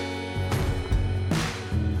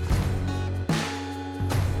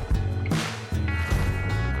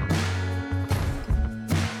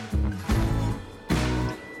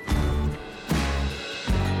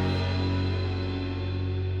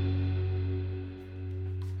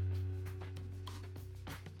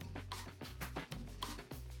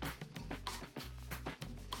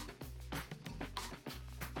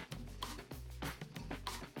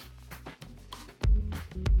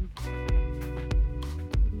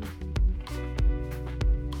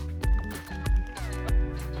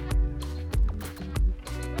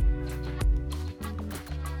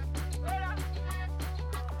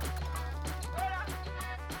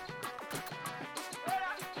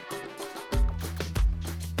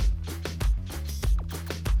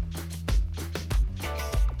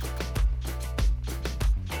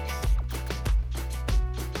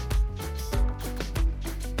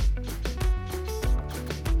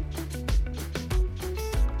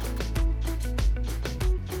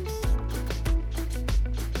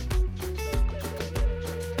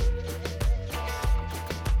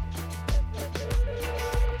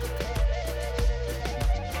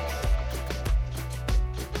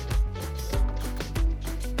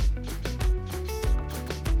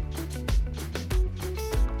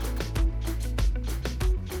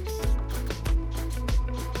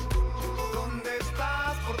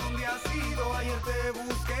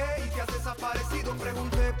 aparecido.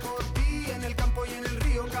 Pregunté por ti en el campo y en el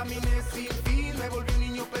río. Caminé sin fin, me volví un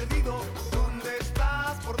niño perdido. ¿Dónde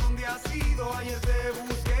estás? ¿Por dónde has ido? Ayer te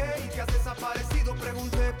busqué y te has desaparecido.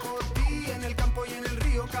 Pregunté por ti en el campo y en el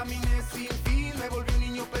río. Caminé sin fin, me volví un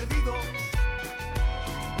niño perdido.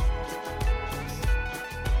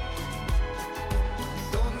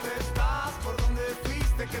 ¿Dónde estás? ¿Por dónde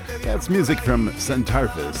fuiste? Que te That's music from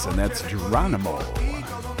Centarfus, and that's Geronimo.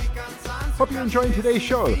 Hope you're enjoying today's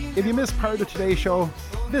show. If you missed part of today's show,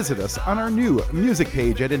 visit us on our new music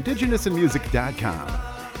page at indigenousinmusic.com.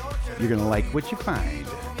 You're going to like what you find.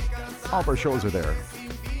 All of our shows are there.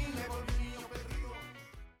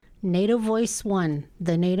 Native Voice One,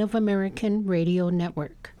 the Native American Radio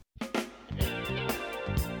Network.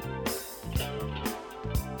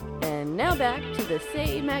 And now back to the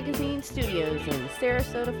Say Magazine studios in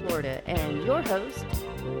Sarasota, Florida, and your host,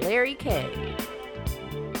 Larry K.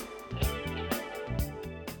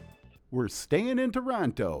 We're staying in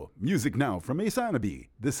Toronto. Music now from Asanabi.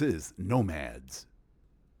 This is Nomads.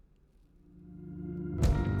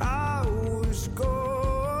 I was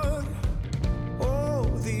gone all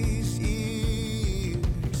these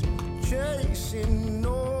years, chasing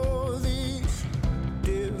all these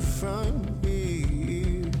different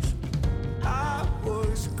years. I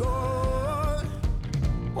was gone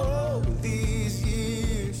all these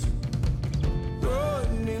years,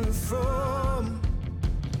 running from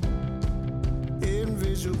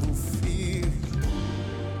invisible fears.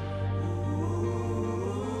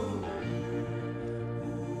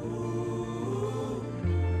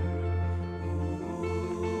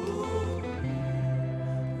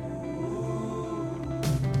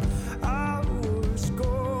 I was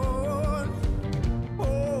gone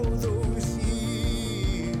all those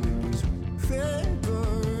years,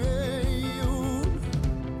 figuring you'd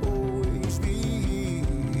always be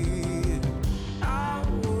here. I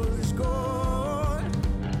was gone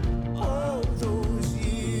all those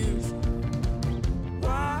years.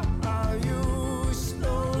 Why are you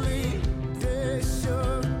slowly disappearing?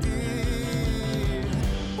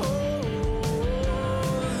 Oh,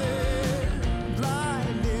 that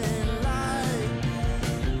blinding light.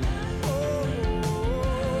 Oh,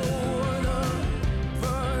 what a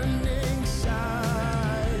burning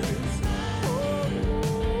sight. Oh,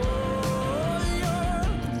 your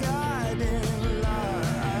guiding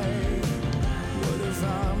light. What if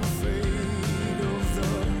I'm afraid of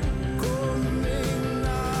the coming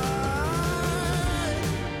night?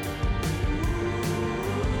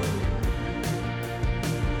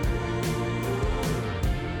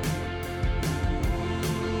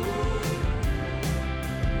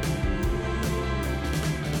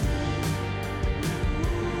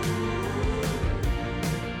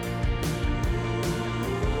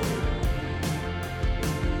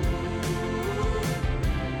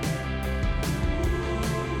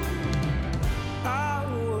 I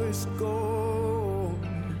was gone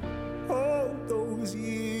all those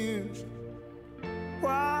years.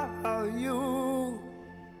 Why are you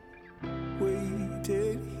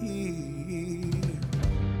waited here?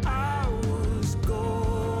 I was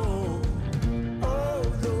gone all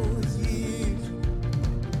those years.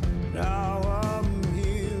 Now I'm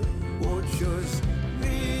here, or just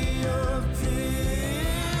reappear.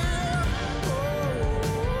 Oh,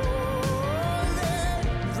 that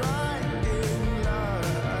blinding light.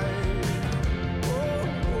 Oh,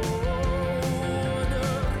 what a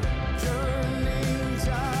turning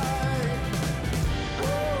tide.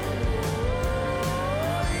 Oh,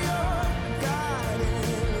 your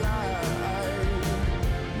guiding light.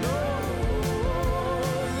 Know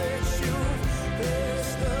that you've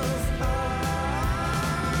passed the fire.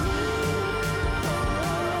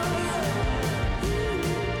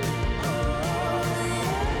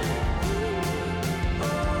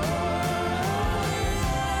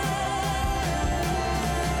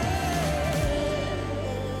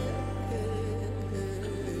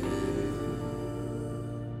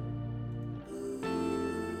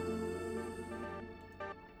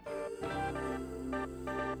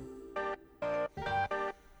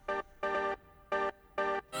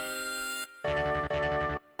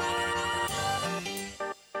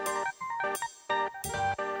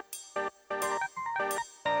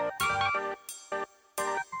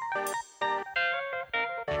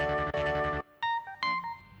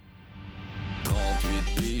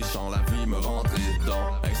 Sans la vie me rentrer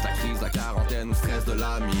dedans. Est-ce la crise, la quarantaine ou stress de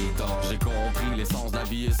la mi-temps? J'ai compris l'essence de la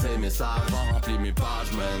vie et c'est mes savants. Remplis mes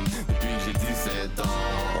pages, man, depuis que j'ai 17 ans.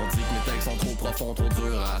 On dit que mes textes sont trop profonds, trop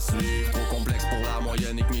durs à suivre. Trop complexes pour la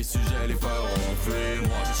moyenne et que mes sujets les feront fuir.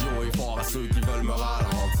 Moi je joue fort à ceux qui veulent me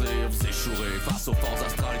ralentir. Vous échouerez face aux forces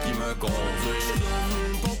astrales qui me conduisent. Je suis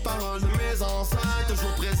devenu une porte-parole de mes ancêtres.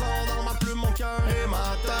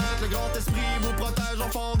 Saint-Esprit vous protège,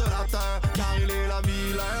 enfants de la terre. Car il est la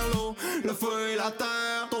vie, l'air, l'eau, le feu et la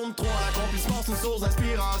terre. Tome 3, l'accomplissement, c'est une source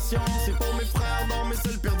d'inspiration. C'est pour mes frères dans mes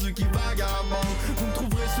celles perdues qui vagabondent. Vous me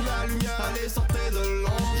trouverez sous la lumière, allez sortez de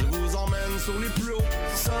l'ombre. Je vous emmène sur les plus hauts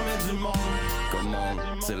sommets du monde. Commande,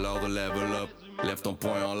 c'est l'heure de level up. Lève ton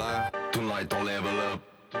poing en l'air, tonight on level up.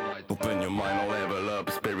 Open your mind, on level up.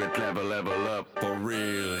 Spirit level up. For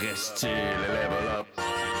real, reste chill et level up.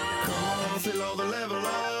 Commande, c'est l'heure de level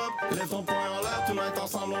up. Lève ton poing en l'air, tonight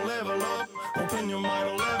ensemble on level up. Open your mind,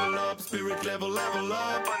 on level up. Spirit level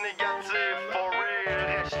up. Pas négatif, for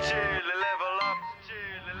real, reste chill et level up.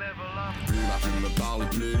 Plus ma plume me parle,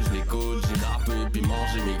 plus je l'écoute. J'ai rappé puis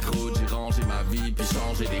mangé mes croûtes. J'ai rangé ma vie puis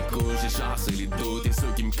changé les couches. J'ai chassé les doutes et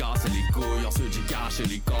ceux qui me cassaient les couilles. Ensuite j'ai caché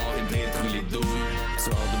les corps et détruit les douilles.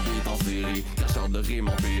 Sort de beat en série, cracheur de rimes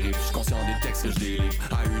en périph'. J'suis conscient des textes que je délivre.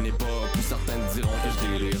 À une époque où certaines diront que je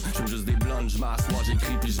délire. J'fume juste des blondes, j'm'assois,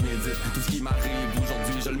 j'écris puis j'médite. Tout ce qui m'arrive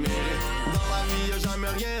aujourd'hui je le mérite. Dans ma vie y'a jamais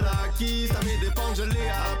rien acquis. Ça m'est dépend que je l'ai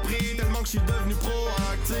appris. Tellement que j'suis devenu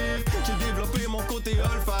proactif. J'ai développé mon côté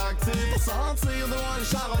olfactif pour sentir devant les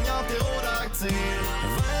charognes ptérodactyles.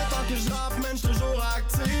 20 ans que je rappe, man, j'suis toujours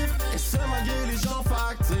actif. Et ce malgré les gens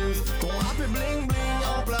factifs. Ton rap est bling bling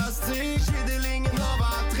en plastique. J'ai des lignes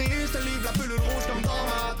novatrices. J'te livre la pilule rouge comme dans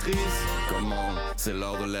Matrice. Commande, c'est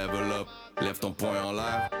l'heure de level up. Lève ton poing en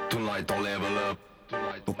l'air, tonight on level up.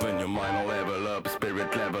 Open your mind, on level up.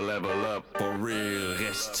 Spirit level up. For real,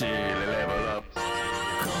 reste chill et level up.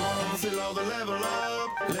 Commande, c'est l'heure de level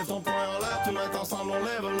up. Lève ton poing en l'air, tonight ensemble on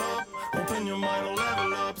level up. Open your mind, on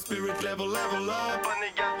level up. Spirit level up. Pas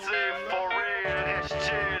négatif, for real, reste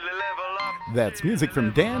chill et level up. That's music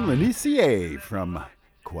from Dan Lanissier from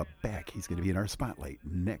Quebec. He's going to be in our spotlight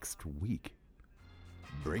next week,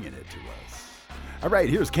 bringing it to us. All right,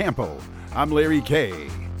 here's Campo. I'm Larry K.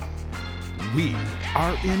 We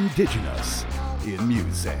are indigenous in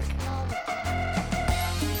music.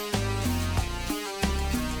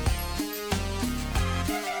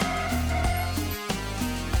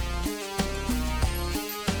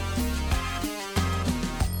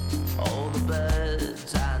 All the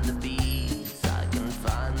birds and the bees, I can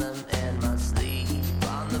find them in my sleep.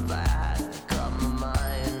 On the back of my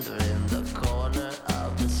mind, or in the corner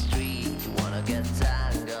of the street. You wanna get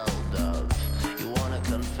tangled up, you wanna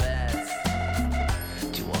confess.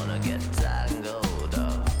 Do you wanna get tangled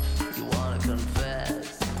up, you wanna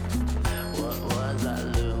confess. What was I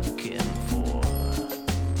looking for?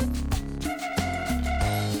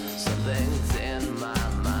 Something's in my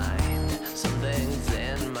mind, something's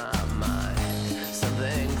in my mind,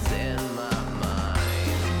 something's in my mind.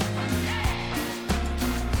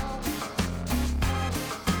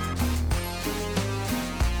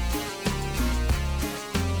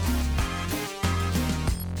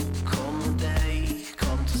 Come the day,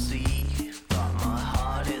 come to see, but my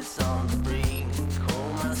heart is on the brink.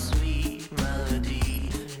 Oh, my sweet melody,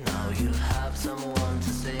 now you have someone to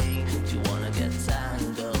sing. Do you wanna get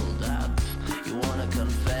tangled up? You wanna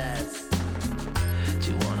confess?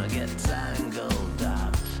 Do you wanna get tangled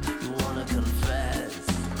up? You wanna confess?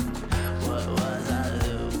 What was I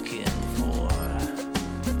looking for?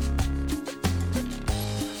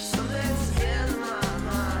 Something's in my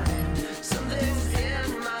mind, something's in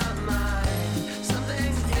my mind,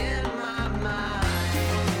 something's in my mind.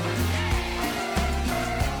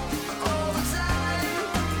 All the time,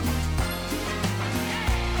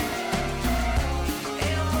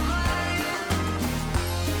 in my mind.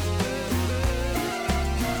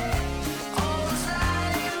 All the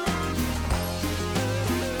time,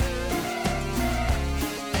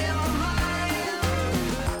 in my mind.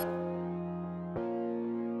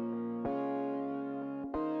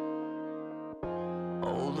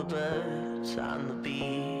 All the birds and the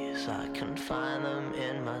bees, I can find them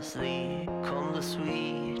in my sleep. Come the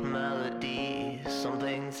sweet melody,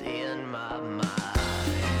 something's in my mind.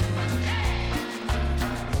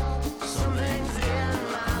 Something's in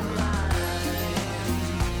my mind.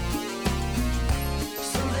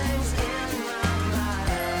 Something's in my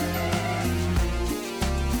mind.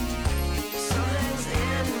 Something's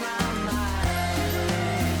in my mind.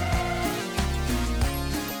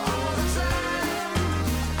 All the time,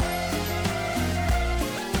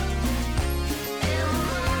 in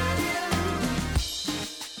my mind.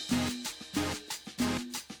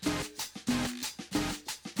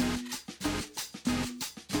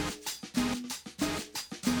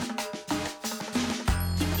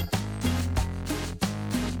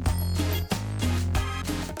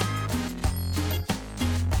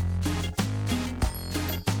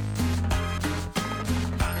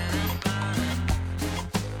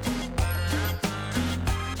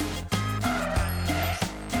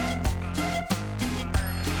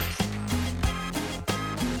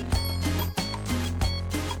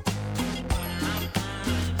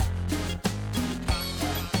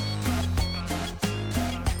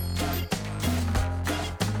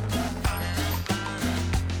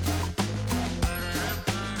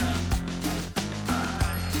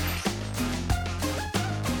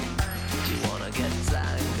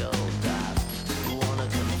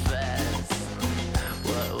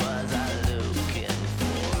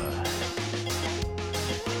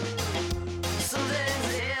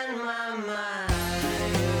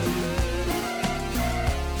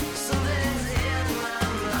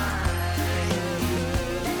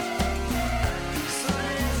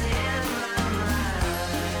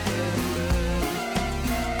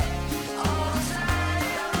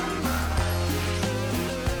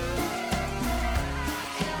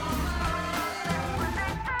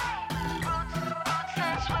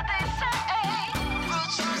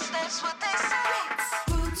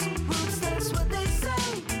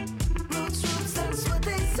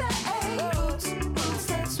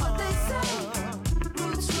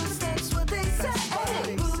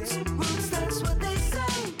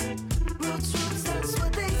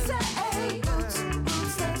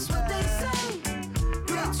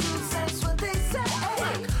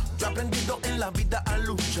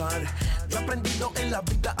 luchar. Yo he aprendido en la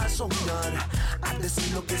vida a soñar, a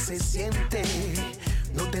decir lo que se siente,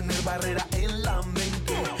 no tener barrera en la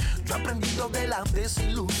mente. Yo he aprendido de la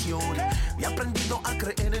desilusión y he aprendido a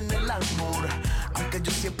creer en el amor. Aunque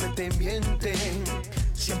ellos siempre te mienten,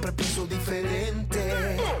 siempre pienso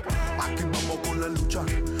diferente. Aquí vamos con la lucha,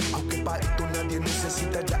 aunque para esto nadie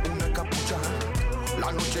necesita ya una capucha.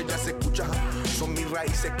 La noche ya se escucha, son mis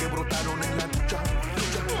raíces que brotaron en la lucha.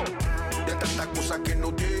 De tantas cosas que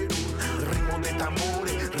no dieron, ritmo de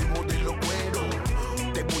tambores, ritmo de los cueros.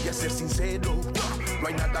 Te voy a ser sincero, no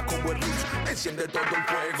hay nada como el roots, enciende todo el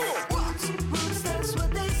fuego. Roots, that's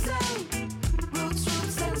what they say. Roots,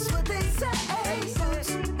 that's what they say.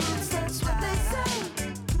 Roots, that's what they say.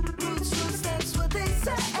 Roots, that's what they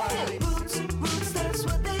say. Roots, that's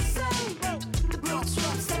what they say. Roots,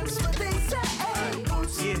 that's what they say.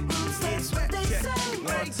 Roots, that's what they say.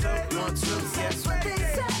 That's what they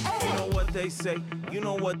say. You know what they say, you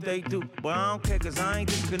know what they do. But I don't care cause I ain't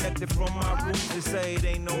disconnected from my roots. They say it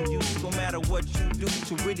ain't no use, no matter what you do,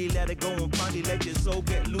 to really let it go and finally let your soul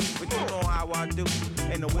get loose. But you know how I do,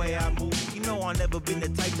 and the way I move. You know I've never been the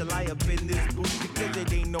type to lie up in this booth, because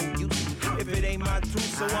it ain't no use if it ain't my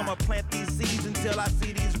truth. So I'ma plant these seeds until I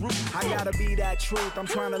see these roots. I gotta be that truth, I'm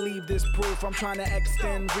trying to leave this proof. I'm trying to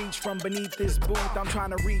extend reach from beneath this booth. I'm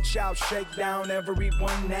trying to reach out, shake down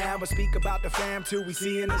everyone now, and speak about the fam till we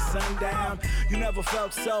see in the sundown. You never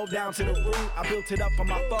felt so down to the root. I built it up for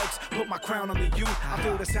my folks, put my crown on the youth. I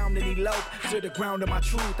feel the sound and elope to the ground of my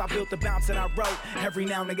truth. I built the bounce and I wrote, every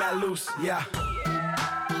now and then got loose, yeah.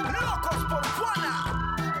 Locos por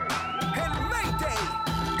Juana, el Mayday.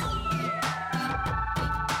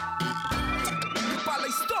 Y pa' la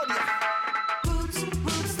historia. Roots,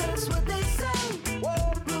 that's what they say.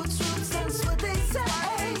 Roots, that's what they say.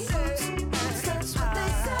 Roots, that's what they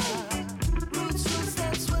say. Roots,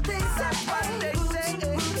 that's what they say.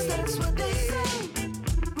 Roots, that's what they say.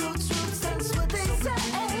 Roots, that's what they say.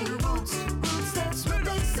 Roots, that's what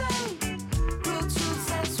they say. Roots,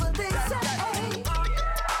 that's what they say.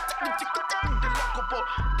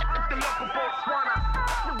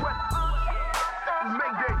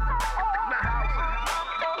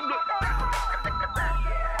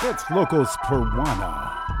 That's Locos Peruana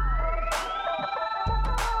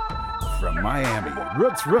from Miami.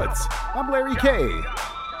 Roots. I'm Larry K.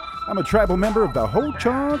 I'm a tribal member of the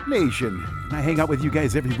Ho-Chunk Nation, and I hang out with you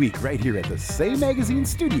guys every week right here at the Say Magazine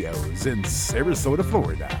Studios in Sarasota,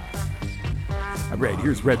 Florida. All right,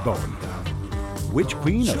 here's Redbone, Witch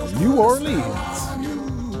Queen of New Orleans.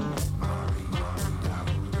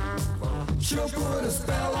 She'll put a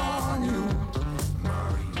spell on you.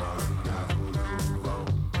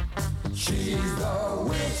 She's the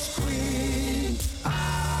witch queen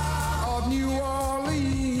of New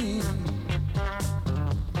Orleans.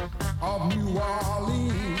 Of New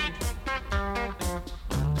Orleans.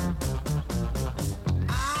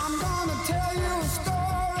 I'm gonna tell you a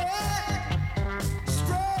story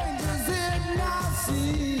strangers did not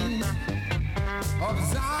see, of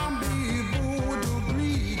zombie voodoo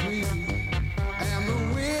green and the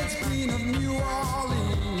witch queen of New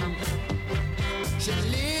Orleans. She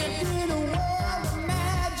lived in a world of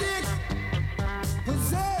magic,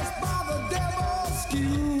 possessed by the devil's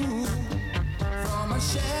skew. From a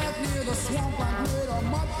shack near the swamp I made a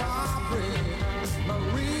mud pie bread.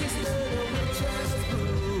 Marie stayed a witch's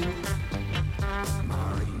brew.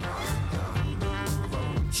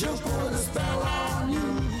 She'll put a spell on you.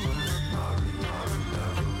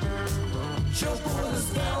 She'll put a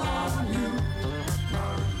spell on you.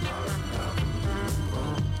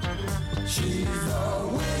 She's the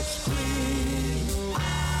witch queen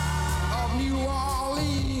of New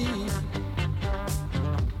Orleans.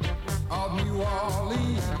 Of New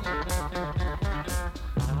Orleans.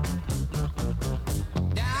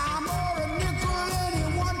 Dime or a nickel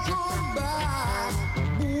anyone could buy.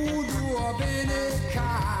 Voodoo of any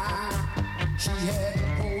kind. She had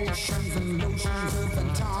potions and lotions of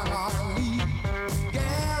entirely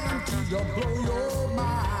guaranteed to blow your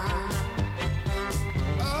mind.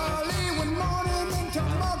 Early one morning into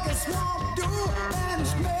Monkey Swamp Dew,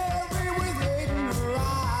 vanished Mary with hate in her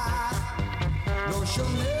eye. Though she'll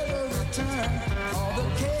never return, all the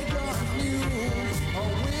Cajuns knew a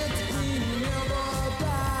witch queen never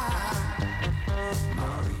died.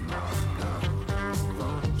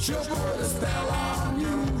 She'll put a spell on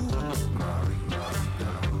you.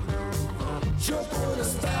 She'll put a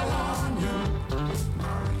spell on you.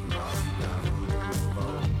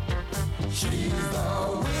 She's the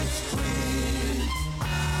witch queen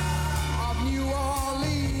of New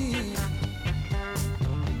Orleans.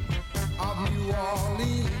 Of New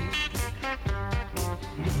Orleans.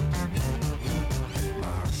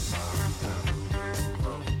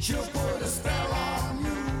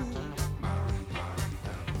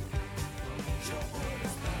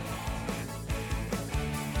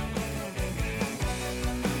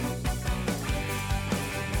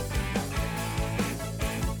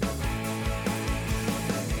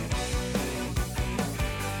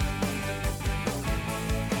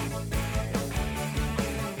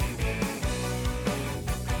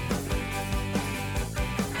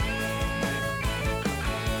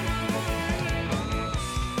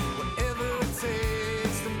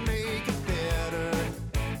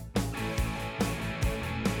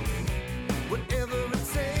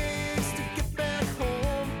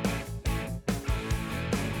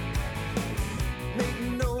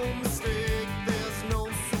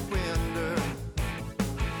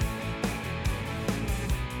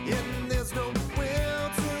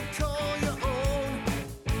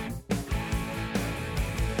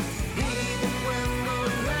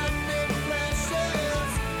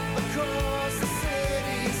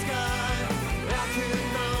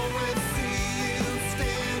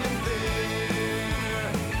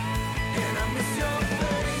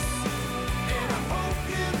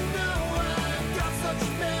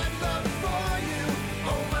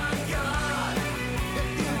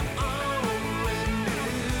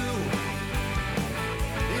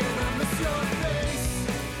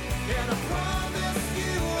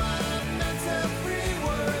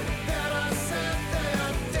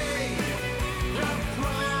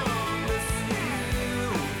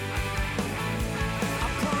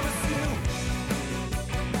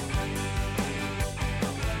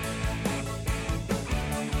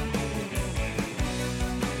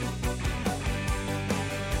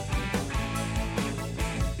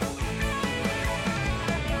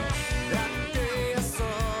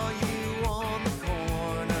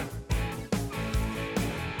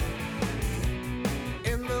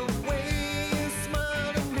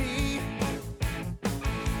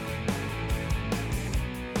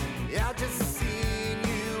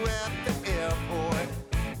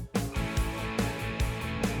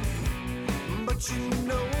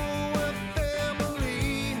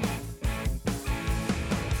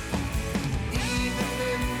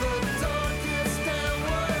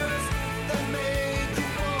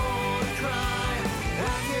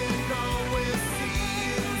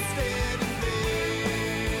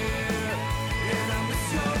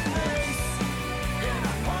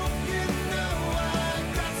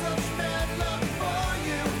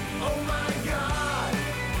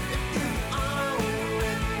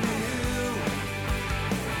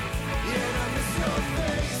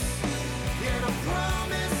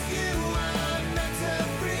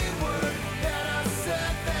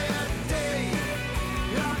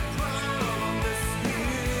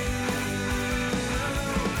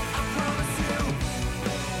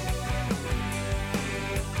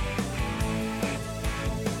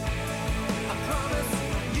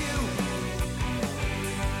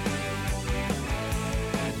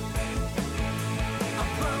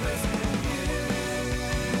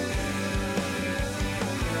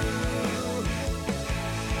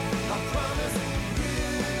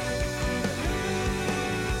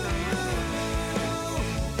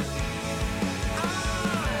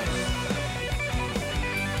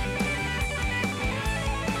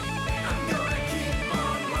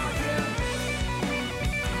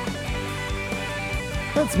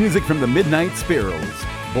 That's music from the Midnight Sparrows,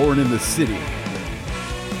 Born in the City.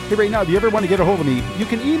 Hey, right now, do you ever want to get a hold of me? You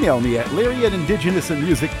can email me at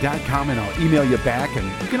larry@indigenousinmusic.com, and I'll email you back.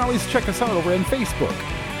 And you can always check us out over on Facebook.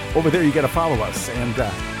 Over there, you got to follow us, and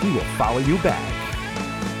we will follow you back.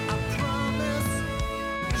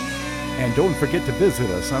 And don't forget to visit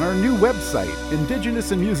us on our new website,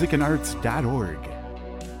 indigenousinmusicandarts.org.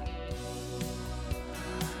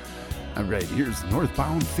 All right, here's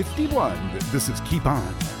Northbound 51. This is Keep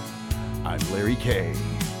On. I'm Larry K.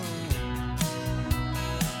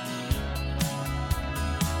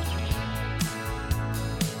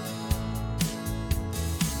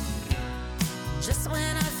 Just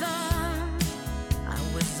when I thought I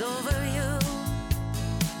was over you,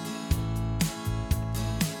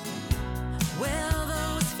 well,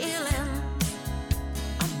 those feelings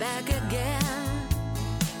are back again,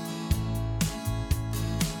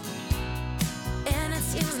 and it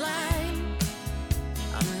seems like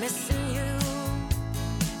I'm missing you.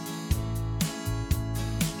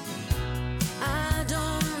 I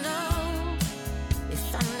don't know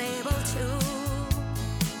if I'm able to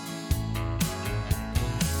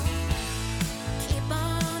keep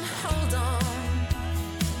on, hold on,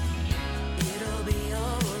 it'll be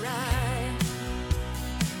alright.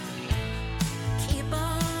 Keep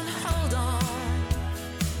on, hold on,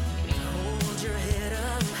 hold your head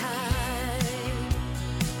up high.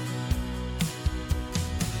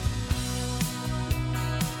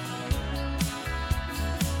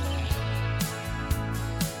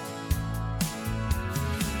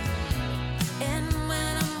 And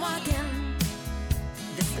when I'm walking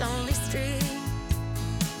this lonely street,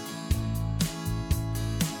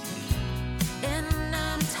 and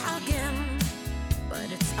I'm talking,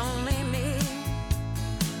 but it's only me,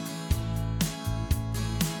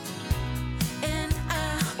 and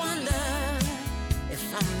I wonder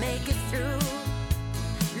if I'll make it through,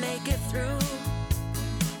 make it through.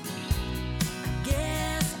 I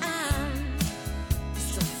guess I'm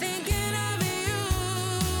still thinking of you.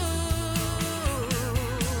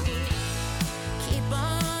 Keep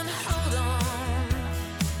on, hold on,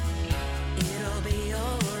 it'll be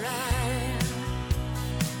alright.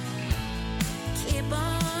 Keep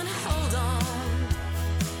on, hold on,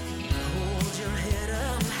 hold your head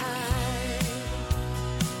up high.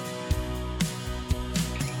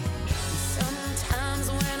 Sometimes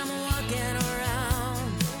when I'm walking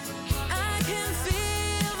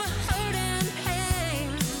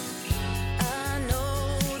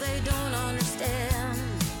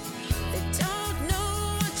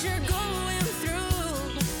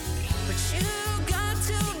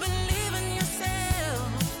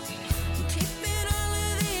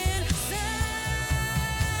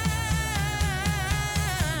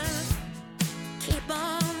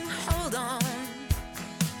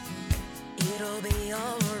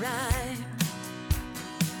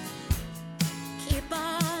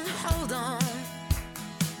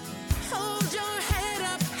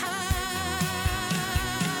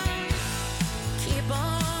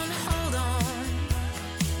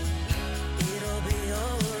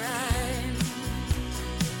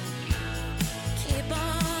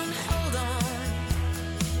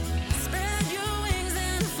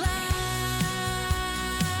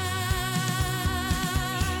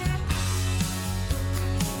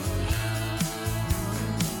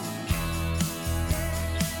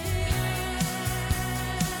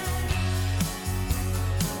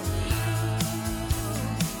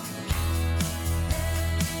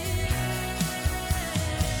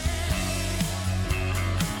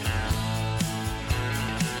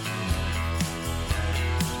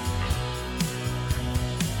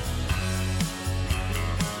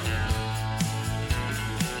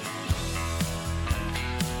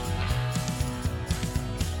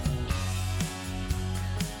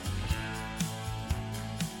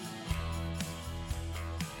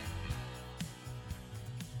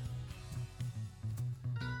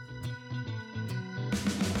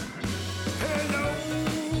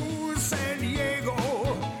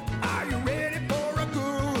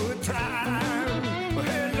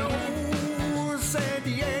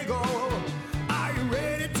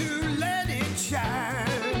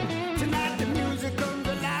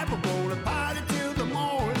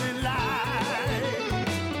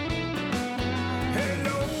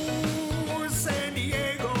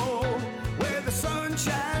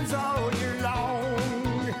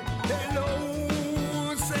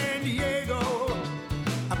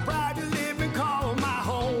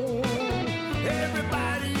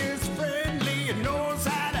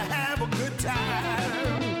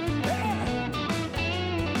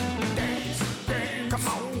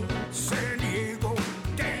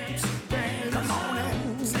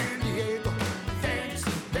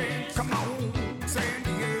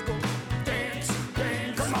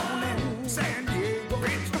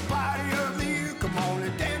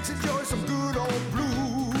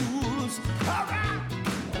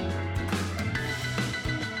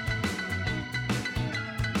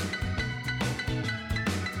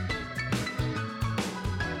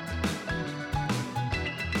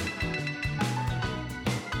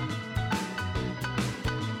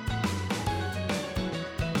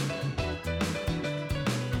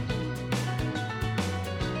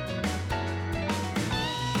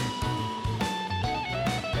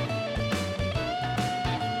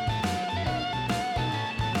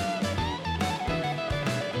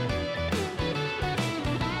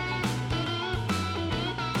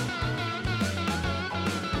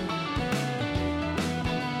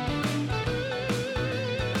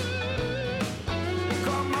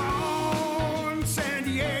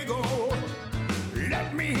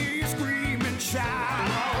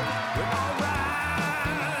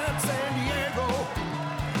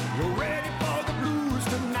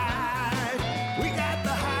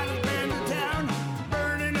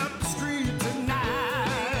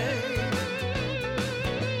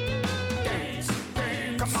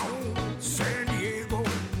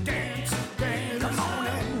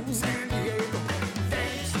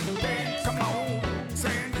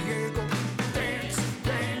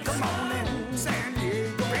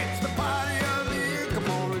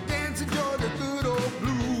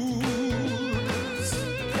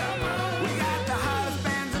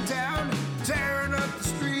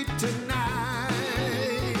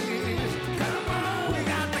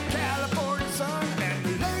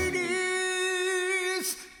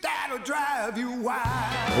have you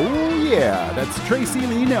wide. Oh yeah, that's Tracy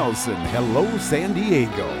Lee Nelson, Hello San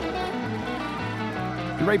Diego.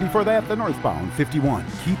 And right before that, the Northbound 51,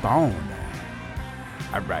 Keep On.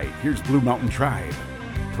 All right, here's Blue Mountain Tribe,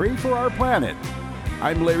 Pray for Our Planet.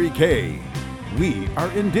 I'm Larry K. We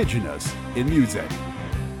are indigenous in music.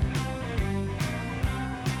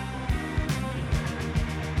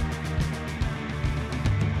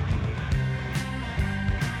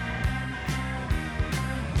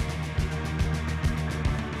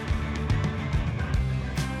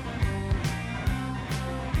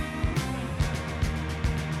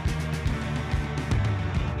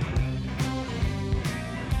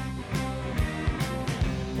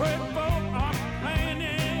 Pray for our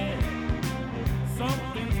planet.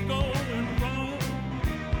 Something's going wrong.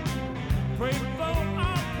 Pray for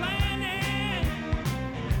our planet.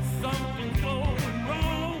 Something's going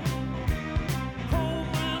wrong. Coal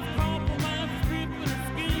mines, copper mines, creeping the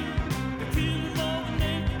skin. The killing of the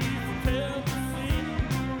nature is a terrible sin.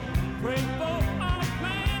 Pray for our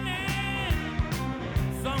planet.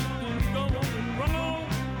 Something's going wrong.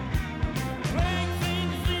 Plagues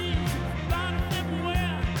and disease, violence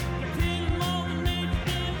everywhere. The killing of the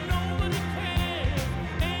nature and nobody cares.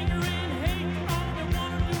 Anger and hate, all they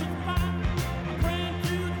wanna do is fight. I'm praying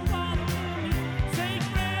to the Father on this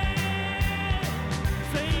sacred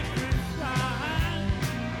shrine.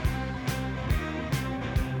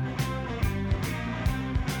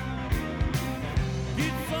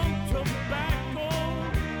 Get some tobacco,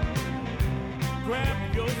 grab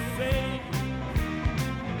your safe.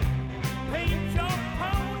 Paint your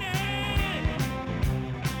pony,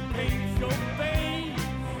 paint your face,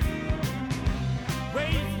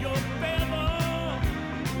 raise your feather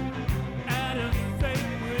at a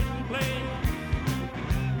sacred place.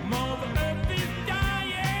 Mother Earth is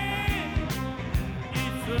dying,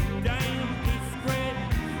 it's a damn disgrace.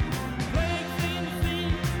 Plagues and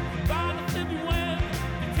disease, violence everywhere,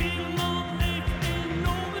 the killing of nature and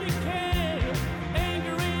nobody cares.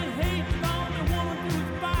 Anger and hate, all they wanna do is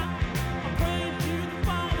fight. I'm praying to the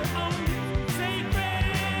Father on this sacred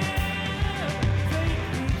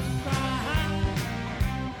shrine.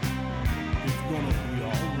 It's gonna be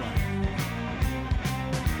alright.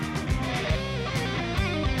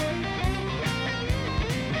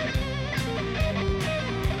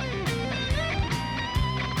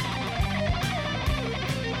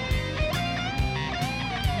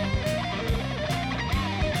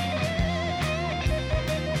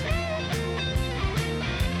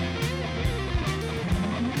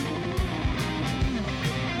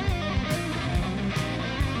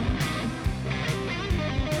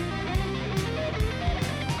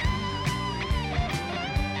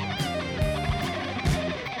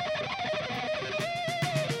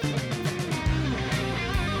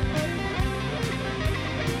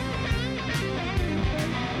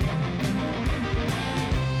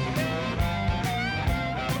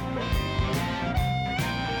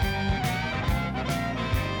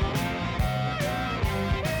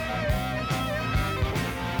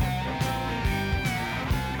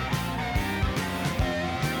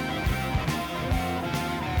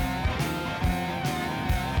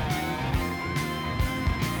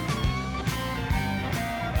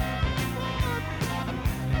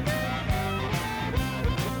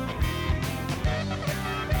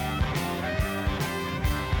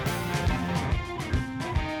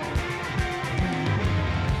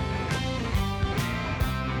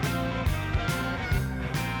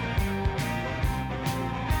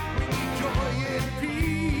 Joy and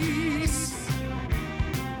peace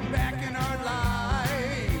back in our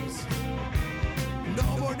lives.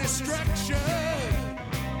 No more destruction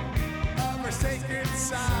of our sacred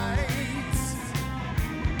sites.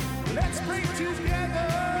 Let's pray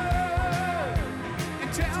together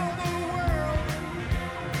and tell the world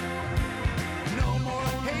no more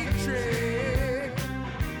hatred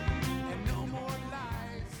and no more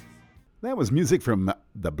lies. That was music from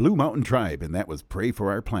the Blue Mountain Tribe, and that was Pray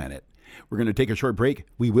for Our Planet. We're going to take a short break.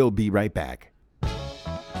 We will be right back.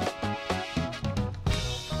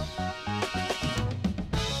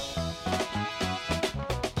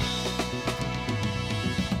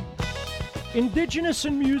 Indigenous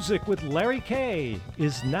in Music with Larry K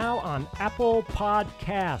is now on Apple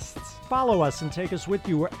Podcasts. Follow us and take us with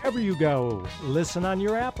you wherever you go. Listen on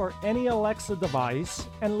your app or any Alexa device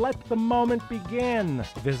and let the moment begin.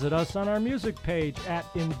 Visit us on our music page at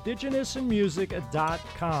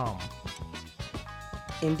indigenousinmusic.com.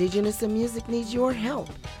 Indigenous in Music needs your help.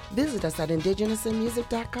 Visit us at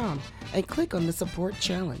indigenousinmusic.com and click on the Support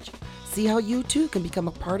Challenge. See how you too can become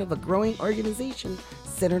a part of a growing organization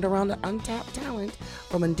centered around the untapped talent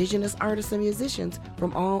from Indigenous artists and musicians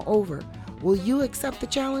from all over. Will you accept the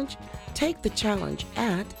challenge? Take the challenge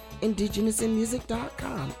at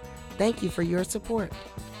indigenousinmusic.com. Thank you for your support.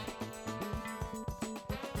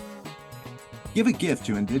 Give a gift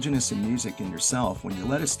to Indigenous in Music and yourself when you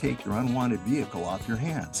let us take your unwanted vehicle off your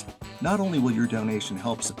hands. Not only will your donation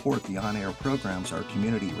help support the on-air programs our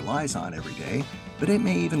community relies on every day, but it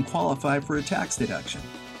may even qualify for a tax deduction.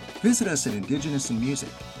 Visit us at Indigenous in Music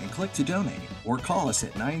and click to donate, or call us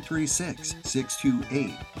at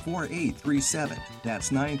 936-628-4837.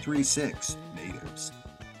 That's 936-NATIVES.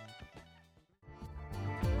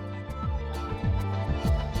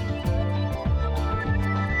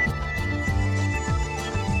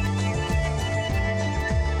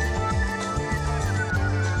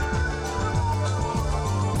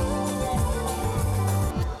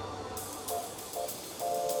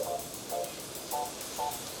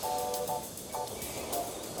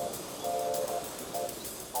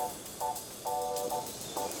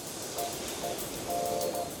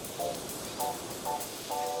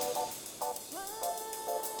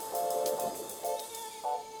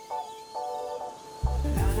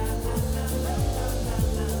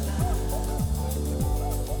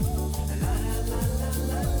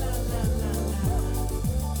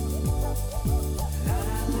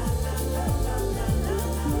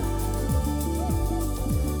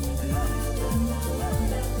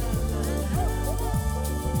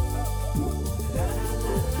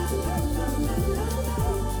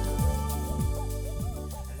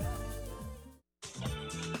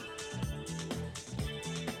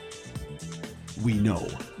 We know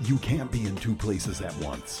you can't be in two places at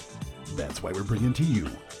once. That's why we're bringing to you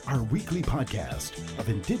our weekly podcast of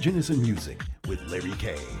Indigenous in Music with Larry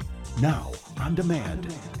K. Now on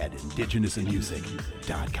demand at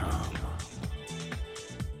indigenousinmusic.com.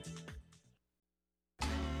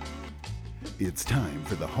 It's time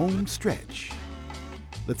for the home stretch.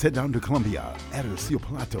 Let's head down to Colombia at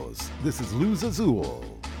Tercioplatos. This is Luz Azul.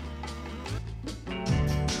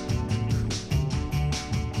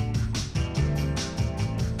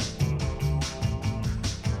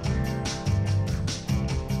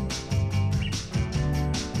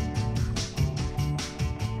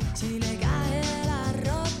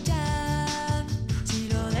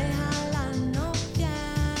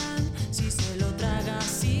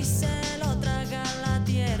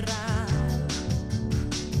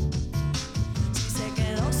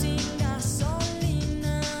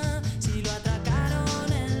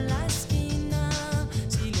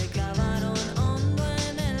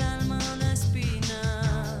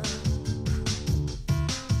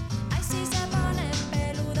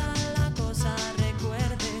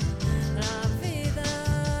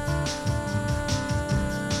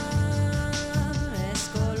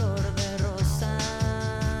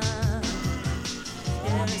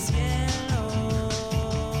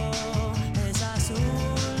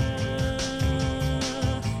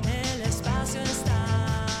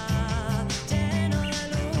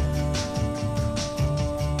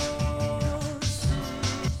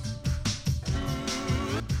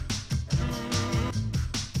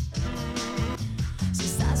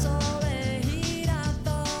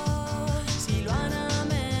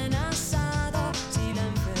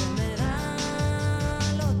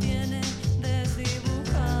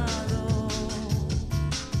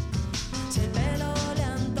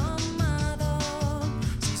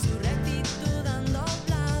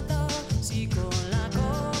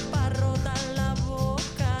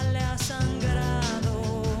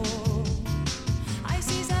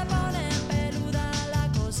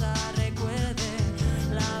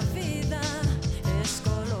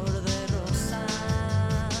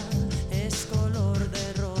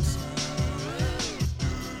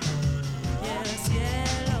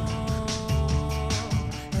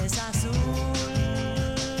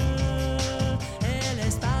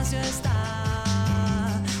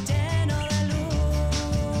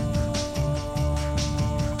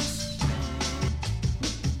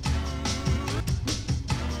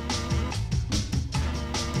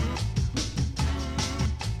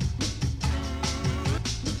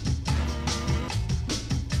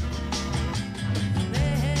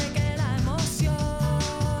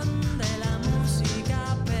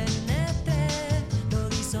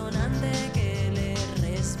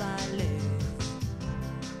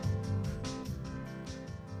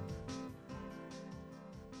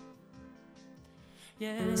 y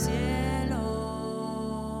el cielo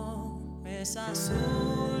es azul,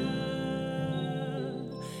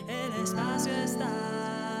 el espacio está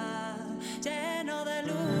lleno de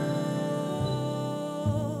luz,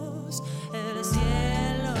 el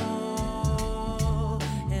cielo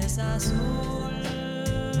es azul,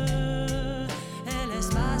 el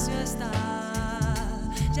espacio está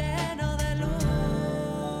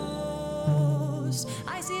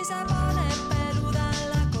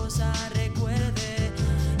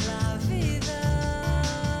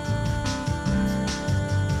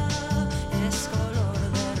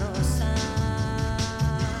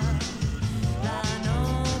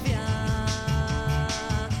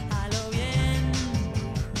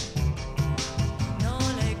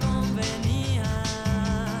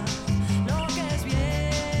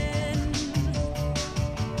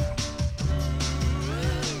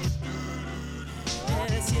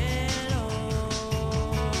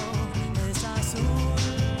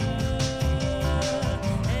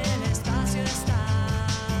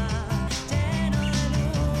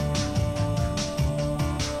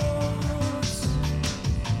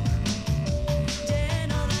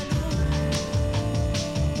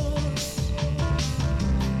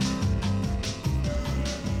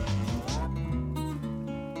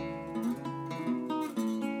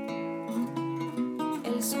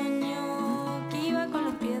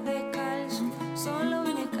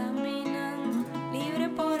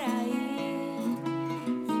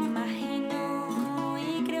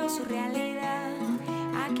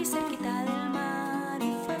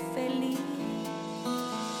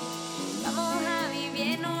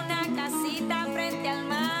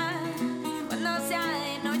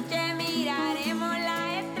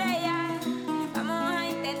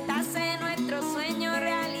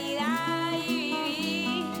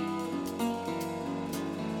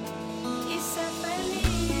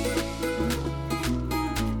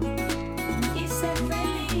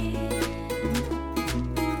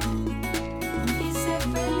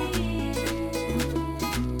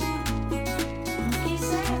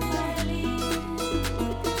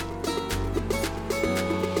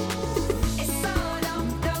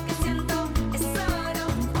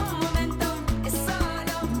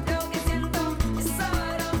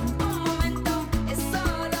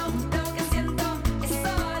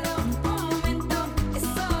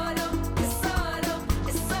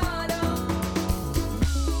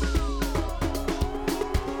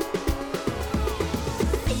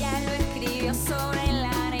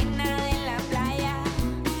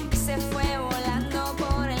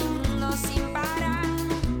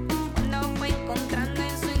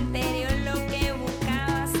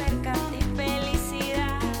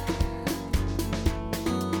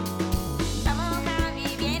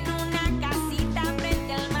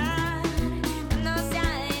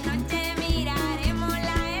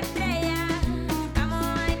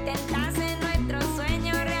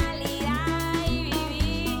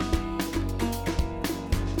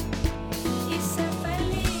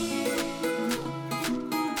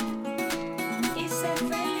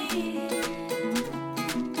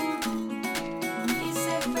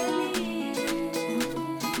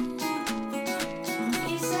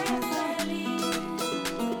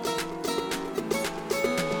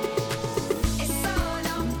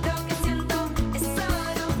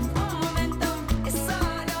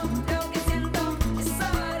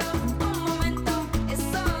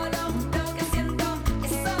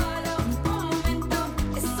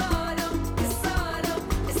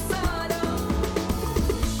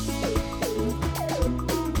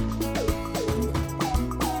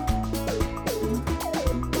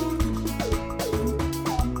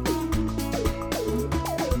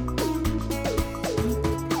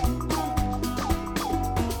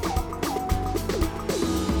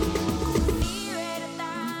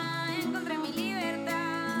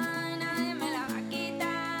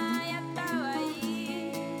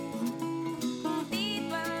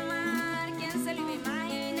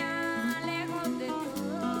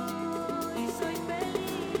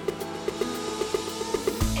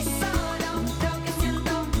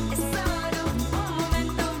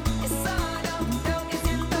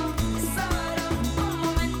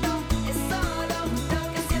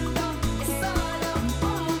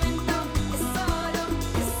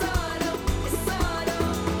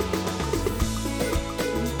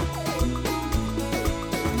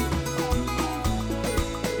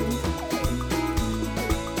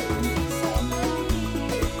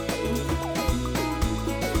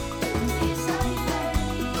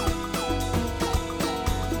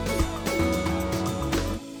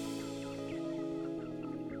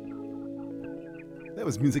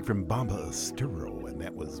was music from Bamba Asturo, and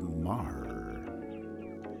that was Mar.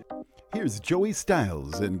 Here's Joey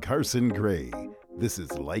Styles and Carson Gray. This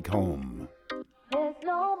is Like Home. There's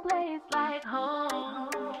no place like home.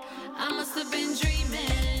 I must have been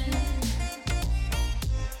dreaming.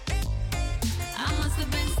 I must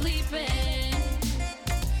have been sleeping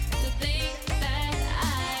to think that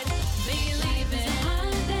I'd be leaving. It's a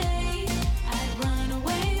holiday. I'd run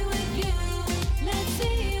away with you. Let's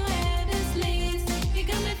see where this leads. You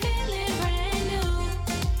got me feeling brand new.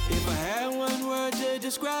 If I had one word to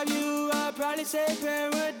describe you, I'd probably say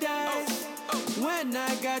paradise. When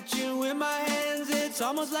I got you in my hands, it's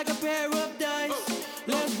almost like a pair of dice.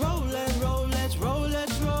 Let's roll, let's roll, let's roll,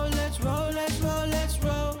 let's roll, let's roll, let's roll, let's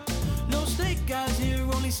roll. No snake eyes here,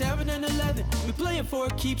 only 7 and 11. We playing for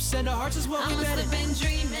keeps and our hearts is what we bet. I must have been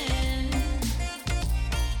dreaming.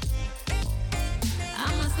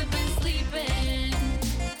 I must have been sleeping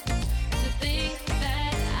to think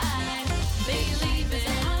that I'd be leaving. It's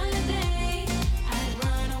a holiday. I'd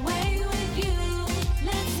run away with you.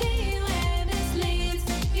 Let's see where this leads.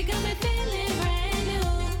 You got me feeling brand new.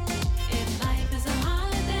 If life is a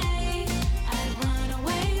holiday, I'd run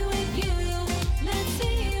away with you. Let's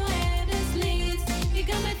see where this leads. You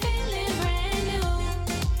got me feeling brand new.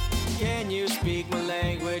 Can you speak my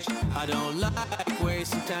language? I don't like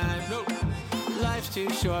wasting time. No. Life's too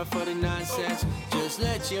short for the nonsense. Just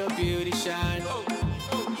let your beauty shine.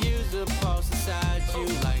 Use the pulse inside you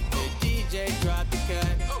like the DJ drop the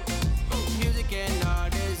cut. Music and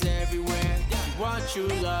art is everywhere. Want true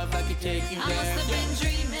love, I can take you I there. must have been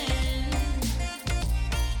dreaming.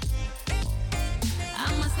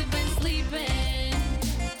 I must have been sleeping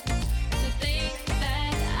to think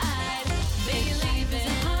that I'd be leaving. It's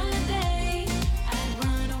a holiday. I'd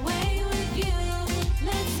run away with you.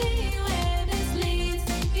 Let's see where this leads.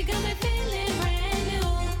 You got me feeling brand new.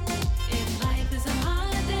 If life is a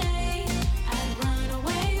holiday, I'd run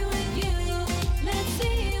away with you. Let's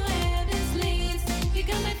see where this leads. You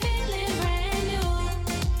got me feeling brand new.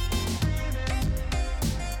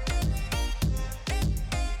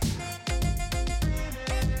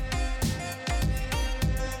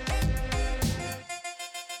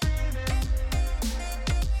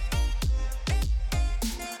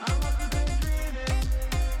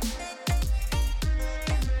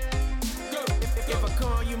 If I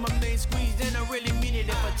call you my main squeeze, then I really mean it.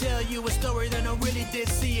 If I tell you a story, then I really did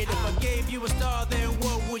see it. If I gave you a star, then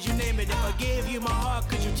what would you name it? If I gave you my heart,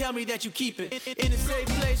 could you tell me that you keep it? In a safe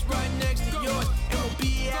place right next to yours, it will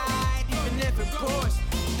be alright, even if it pours.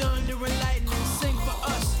 Thunder and lightning sing for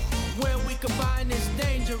us. When we combine, it's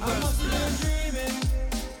dangerous. I must have been dreaming.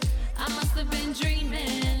 I must have been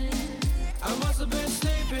dreaming. I must have been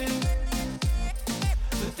sleeping.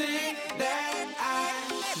 To think that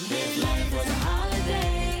If life was a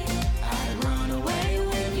holiday, I'd run away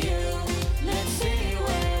with you. Let's see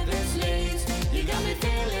where this leads. You got me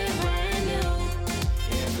feeling brand new.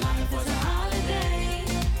 If life was a holiday,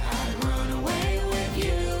 I'd run away with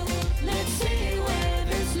you. Let's see where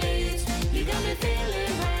this leads. You got me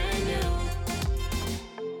feeling brand new.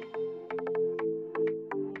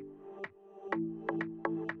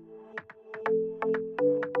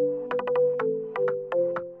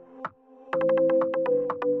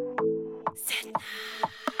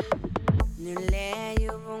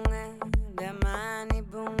 Nuleyo bunga, damani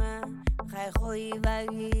bunga, khoi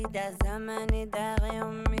bagi da zamani da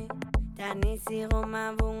reomi, tanisi roma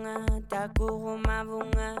bunga, takuru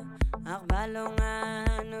mabunga, akbalonga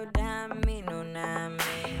no dami no name,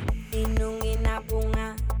 inungi na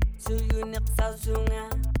bunga, suyunik sausunga,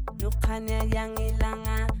 nukanya yang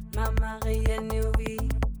ilanga, mama ria niwi,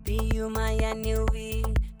 piyuma ya niwi,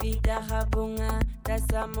 pidaha bunga,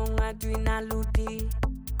 tasamunga tuina luti.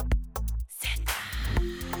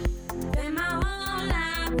 Spend my whole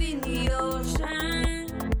life in the ocean,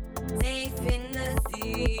 safe in the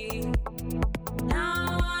sea. Now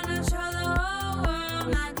I wanna show the whole world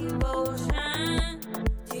my devotion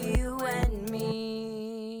to you and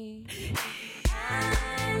me. I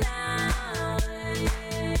love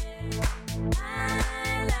it. I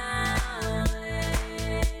love it.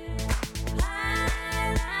 I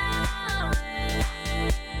love it.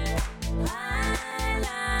 I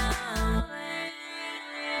love it.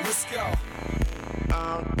 Let's go.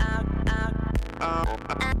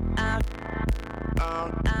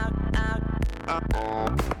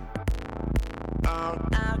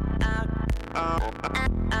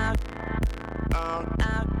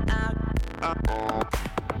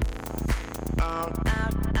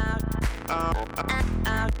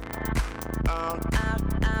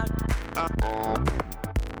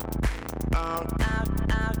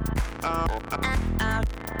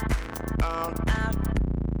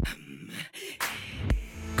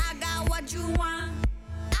 you want.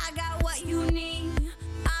 I got what you need.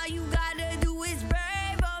 All you gotta do is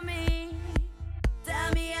pray for me.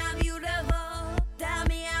 Tell me I'm beautiful. Tell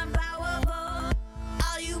me I'm powerful.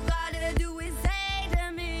 All you gotta do is say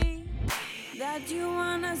to me that you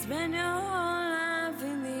wanna spend your whole life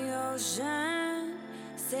in the ocean,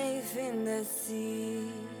 safe in the sea.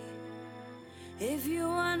 If you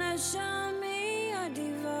wanna show me your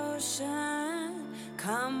devotion,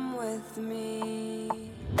 come with me.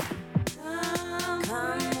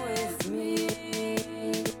 Come with me.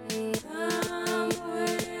 Come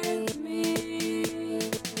with me.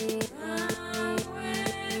 Come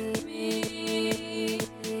with me.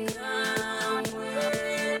 Come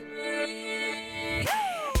with me.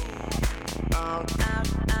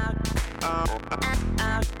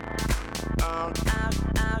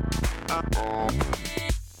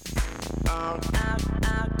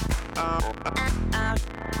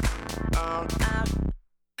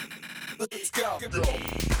 Let's go.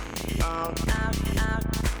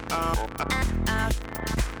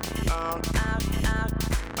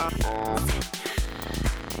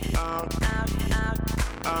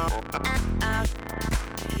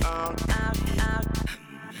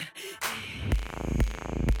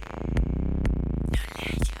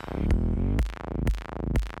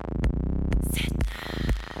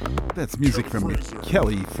 That's music from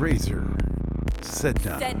Kelly Fraser.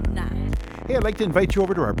 Sedna. Hey, I'd like to invite you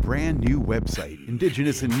over to our brand new website,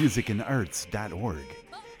 indigenousinmusicandarts.org,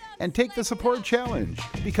 and take the support challenge.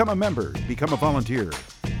 Become a member, become a volunteer,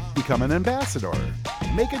 become an ambassador,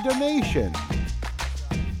 make a donation,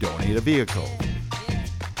 donate a vehicle.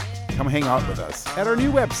 Come hang out with us at our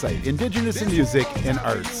new website,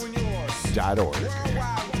 indigenousinmusicandarts.org.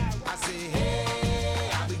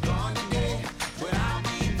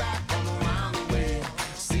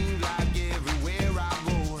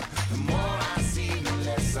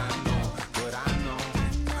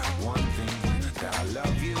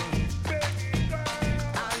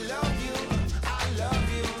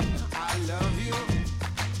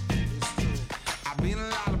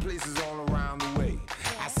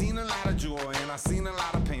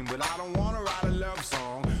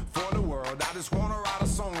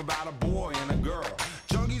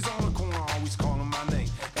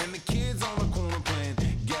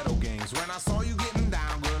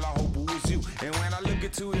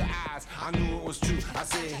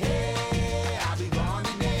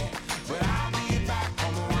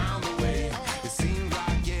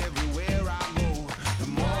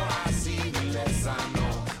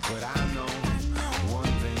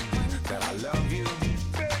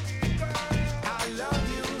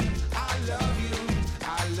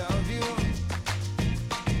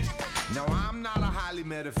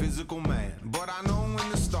 Metaphysical man, but I know when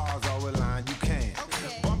the stars are aligned, you can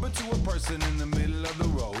bump into a person in the middle of the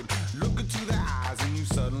road, look into their eyes and you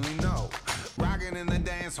suddenly know. Rocking in the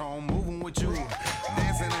dance hall, moving with you,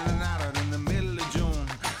 dancing in and out in the middle of June.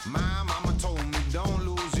 My mama told me don't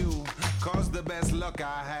lose you, cause the best luck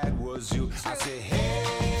I had was you. I said,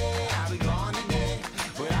 hey, I'll be gone today,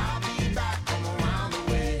 but I'll be back from around the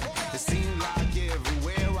way. It seems like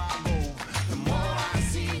everywhere I go, the more I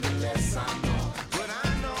see, the less I know.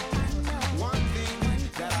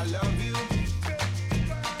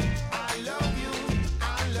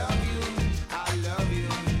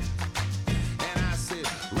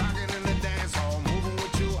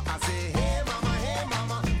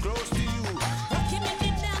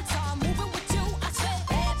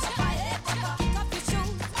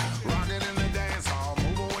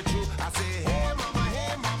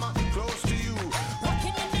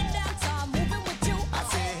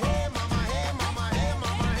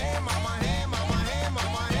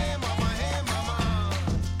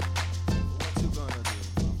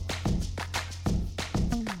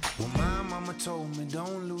 Told me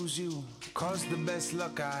don't lose you, cause the best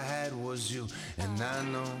luck I had was you. And I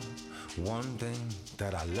know one thing,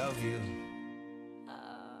 that I love you.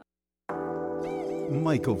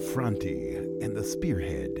 Michael Franti and the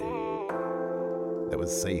Spearhead. That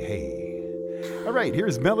was Say Hey. All right,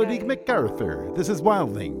 here's Melody MacArthur. This is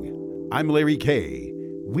Wildling. I'm Larry K.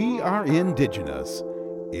 We are indigenous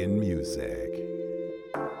in music.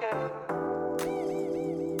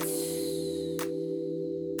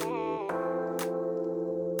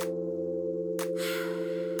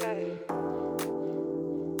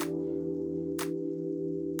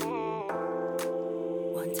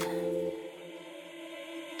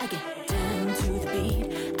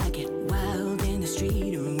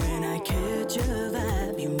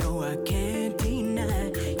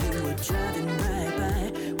 Driving right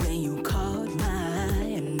by when you caught my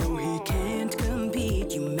eye, and no, he can't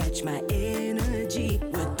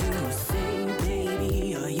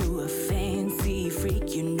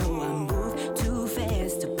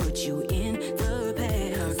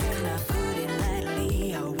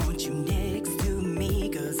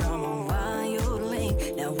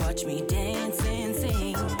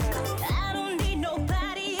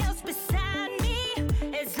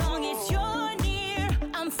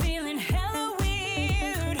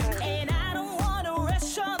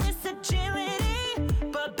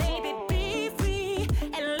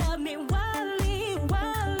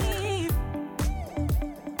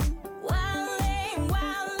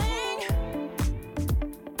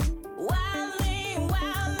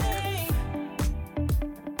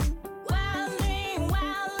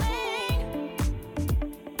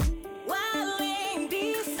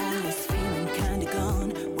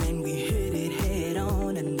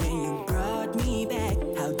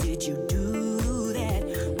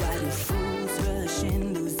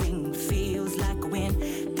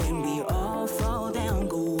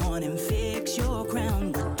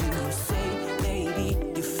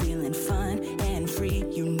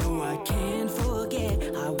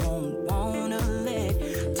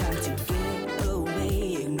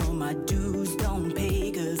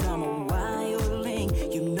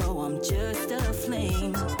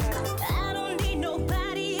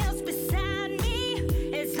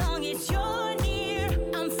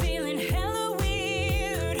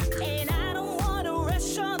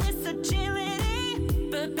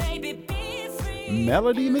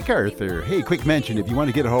Melody MacArthur. Hey, quick mention, if you want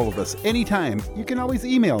to get a hold of us anytime, you can always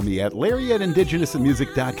email me at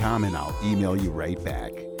larry@indigenousinmusic.com and I'll email you right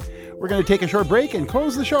back. We're going to take a short break and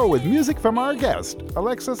close the show with music from our guest,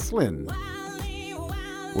 Alexis Lynn.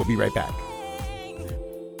 We'll be right back.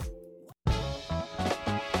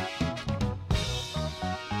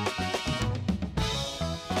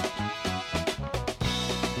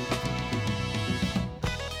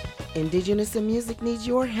 Indigenous in Music needs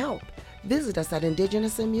your help. Visit us at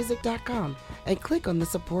indigenousinmusic.com and click on the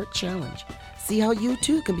Support Challenge. See how you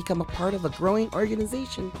too can become a part of a growing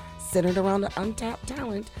organization centered around the untapped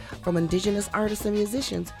talent from Indigenous artists and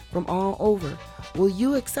musicians from all over. Will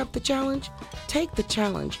you accept the challenge? Take the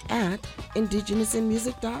challenge at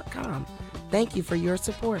indigenousinmusic.com. Thank you for your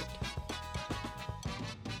support.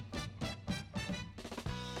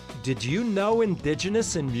 Did you know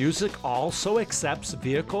Indigenous in Music also accepts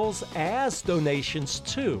vehicles as donations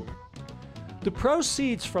too? The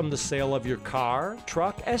proceeds from the sale of your car,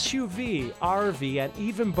 truck, SUV, RV, and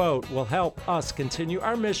even boat will help us continue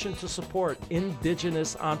our mission to support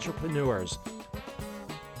Indigenous entrepreneurs.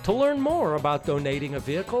 To learn more about donating a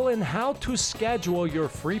vehicle and how to schedule your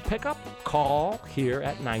free pickup, call here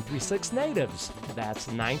at 936 Natives. That's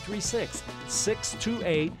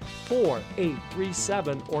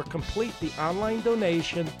 936-628-4837 or complete the online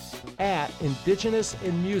donation at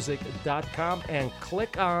indigenousinmusic.com and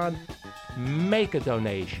click on Make a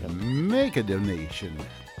Donation. Make a donation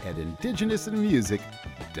at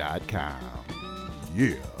indigenousinmusic.com.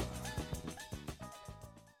 Yeah.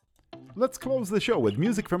 Let's close the show with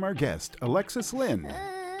music from our guest, Alexis Lynn.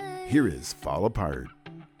 Here is Fall Apart.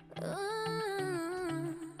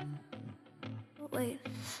 Wait,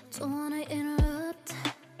 don't wanna interrupt.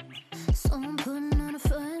 So I'm putting on a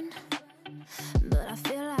front, but I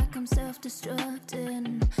feel like I'm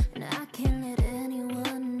self-destructing, and I can't let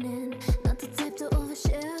anyone in. Not the type to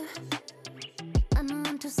overshare. I know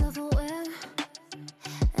I'm too self-aware,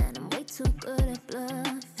 and I'm way too good at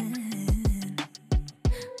bluffing.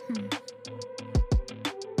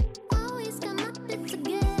 Always got my bit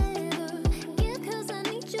together. Yeah, 'cause I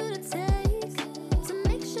need you to take to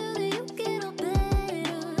make sure that you get all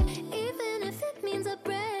better, even if it means a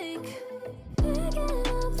break. Picking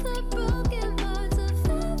up the broken parts of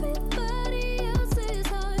everybody else's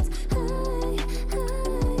hearts. I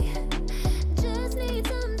just need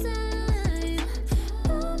some time.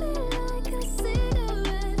 Blow me like a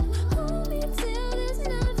cigarette. Hold me till there's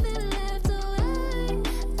nothing left. So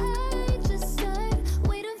I just start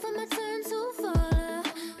waiting for my turn to fall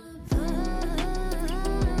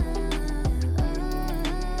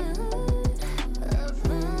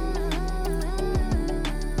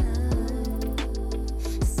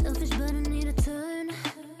Selfish, but I need a turn.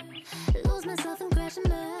 Lose myself and crash and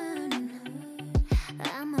burn.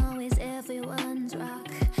 I'm always everyone's rock,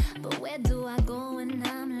 but where do I go when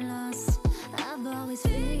I'm lost? I've always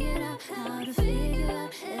figured out how to figure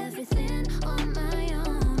out everything on my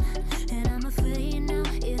own, and I'm afraid now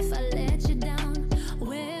if I let you down,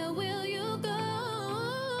 where will you go?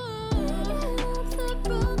 Picking up the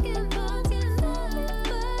broken parts in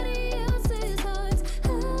everybody else's hearts. I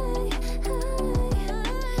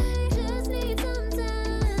just need some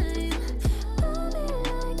time. Blow me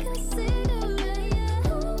like a cigarette.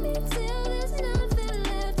 Hold me till there's nothing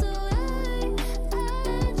left. So I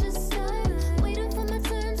just start waiting for my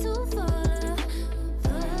turn to fall.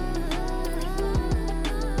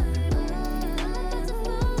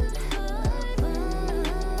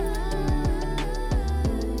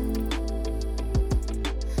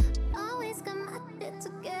 Always got my shit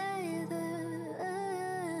together.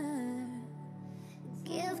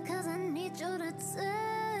 Give 'cause I need you to take.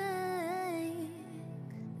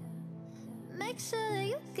 Make sure that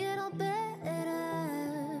you get all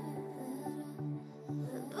better.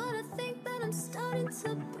 But I think that I'm starting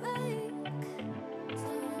to break.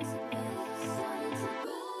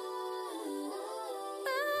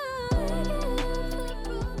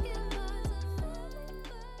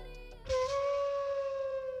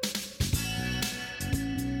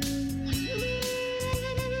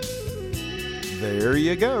 There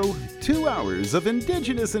you go. 2 hours of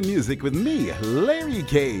Indigenous in Music with me, Larry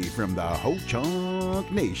K. from the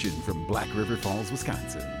Ho-Chunk Nation from Black River Falls,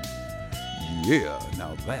 Wisconsin. Yeah,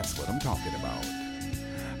 now that's what I'm talking about.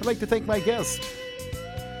 I'd like to thank my guest,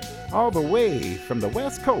 all the way from the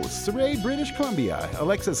West Coast, Surrey, British Columbia,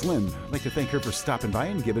 Alexis Lynn. I'd like to thank her for stopping by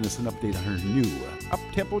and giving us an update on her new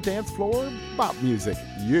up-tempo dance floor bop music.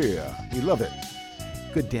 Yeah, we love it.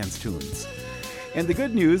 Good dance tunes. And the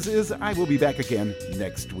good news is I will be back again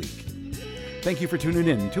next week. Thank you for tuning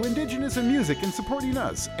in to Indigenous in Music and supporting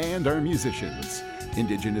us and our musicians.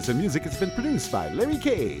 Indigenous in Music has been produced by Larry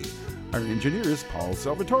Kay. Our engineer is Paul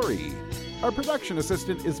Salvatore. Our production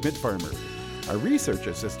assistant is Mitt Farmer. Our research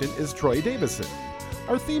assistant is Troy Davison.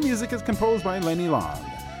 Our theme music is composed by Lenny Long.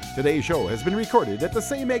 Today's show has been recorded at the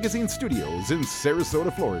Say Magazine Studios in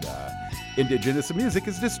Sarasota, Florida. Indigenous in Music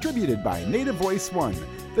is distributed by Native Voice One,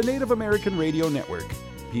 the Native American Radio Network,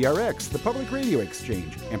 PRX, the Public Radio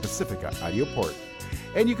Exchange, and Pacifica Audio Port.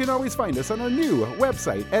 And you can always find us on our new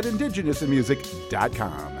website at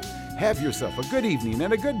indigenousinmusic.com. Have yourself a good evening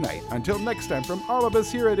and a good night. Until next time, from all of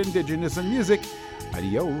us here at Indigenous in Music,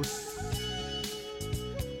 adios.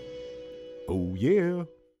 Oh, yeah.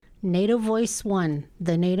 Native Voice One,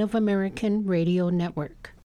 the Native American Radio Network.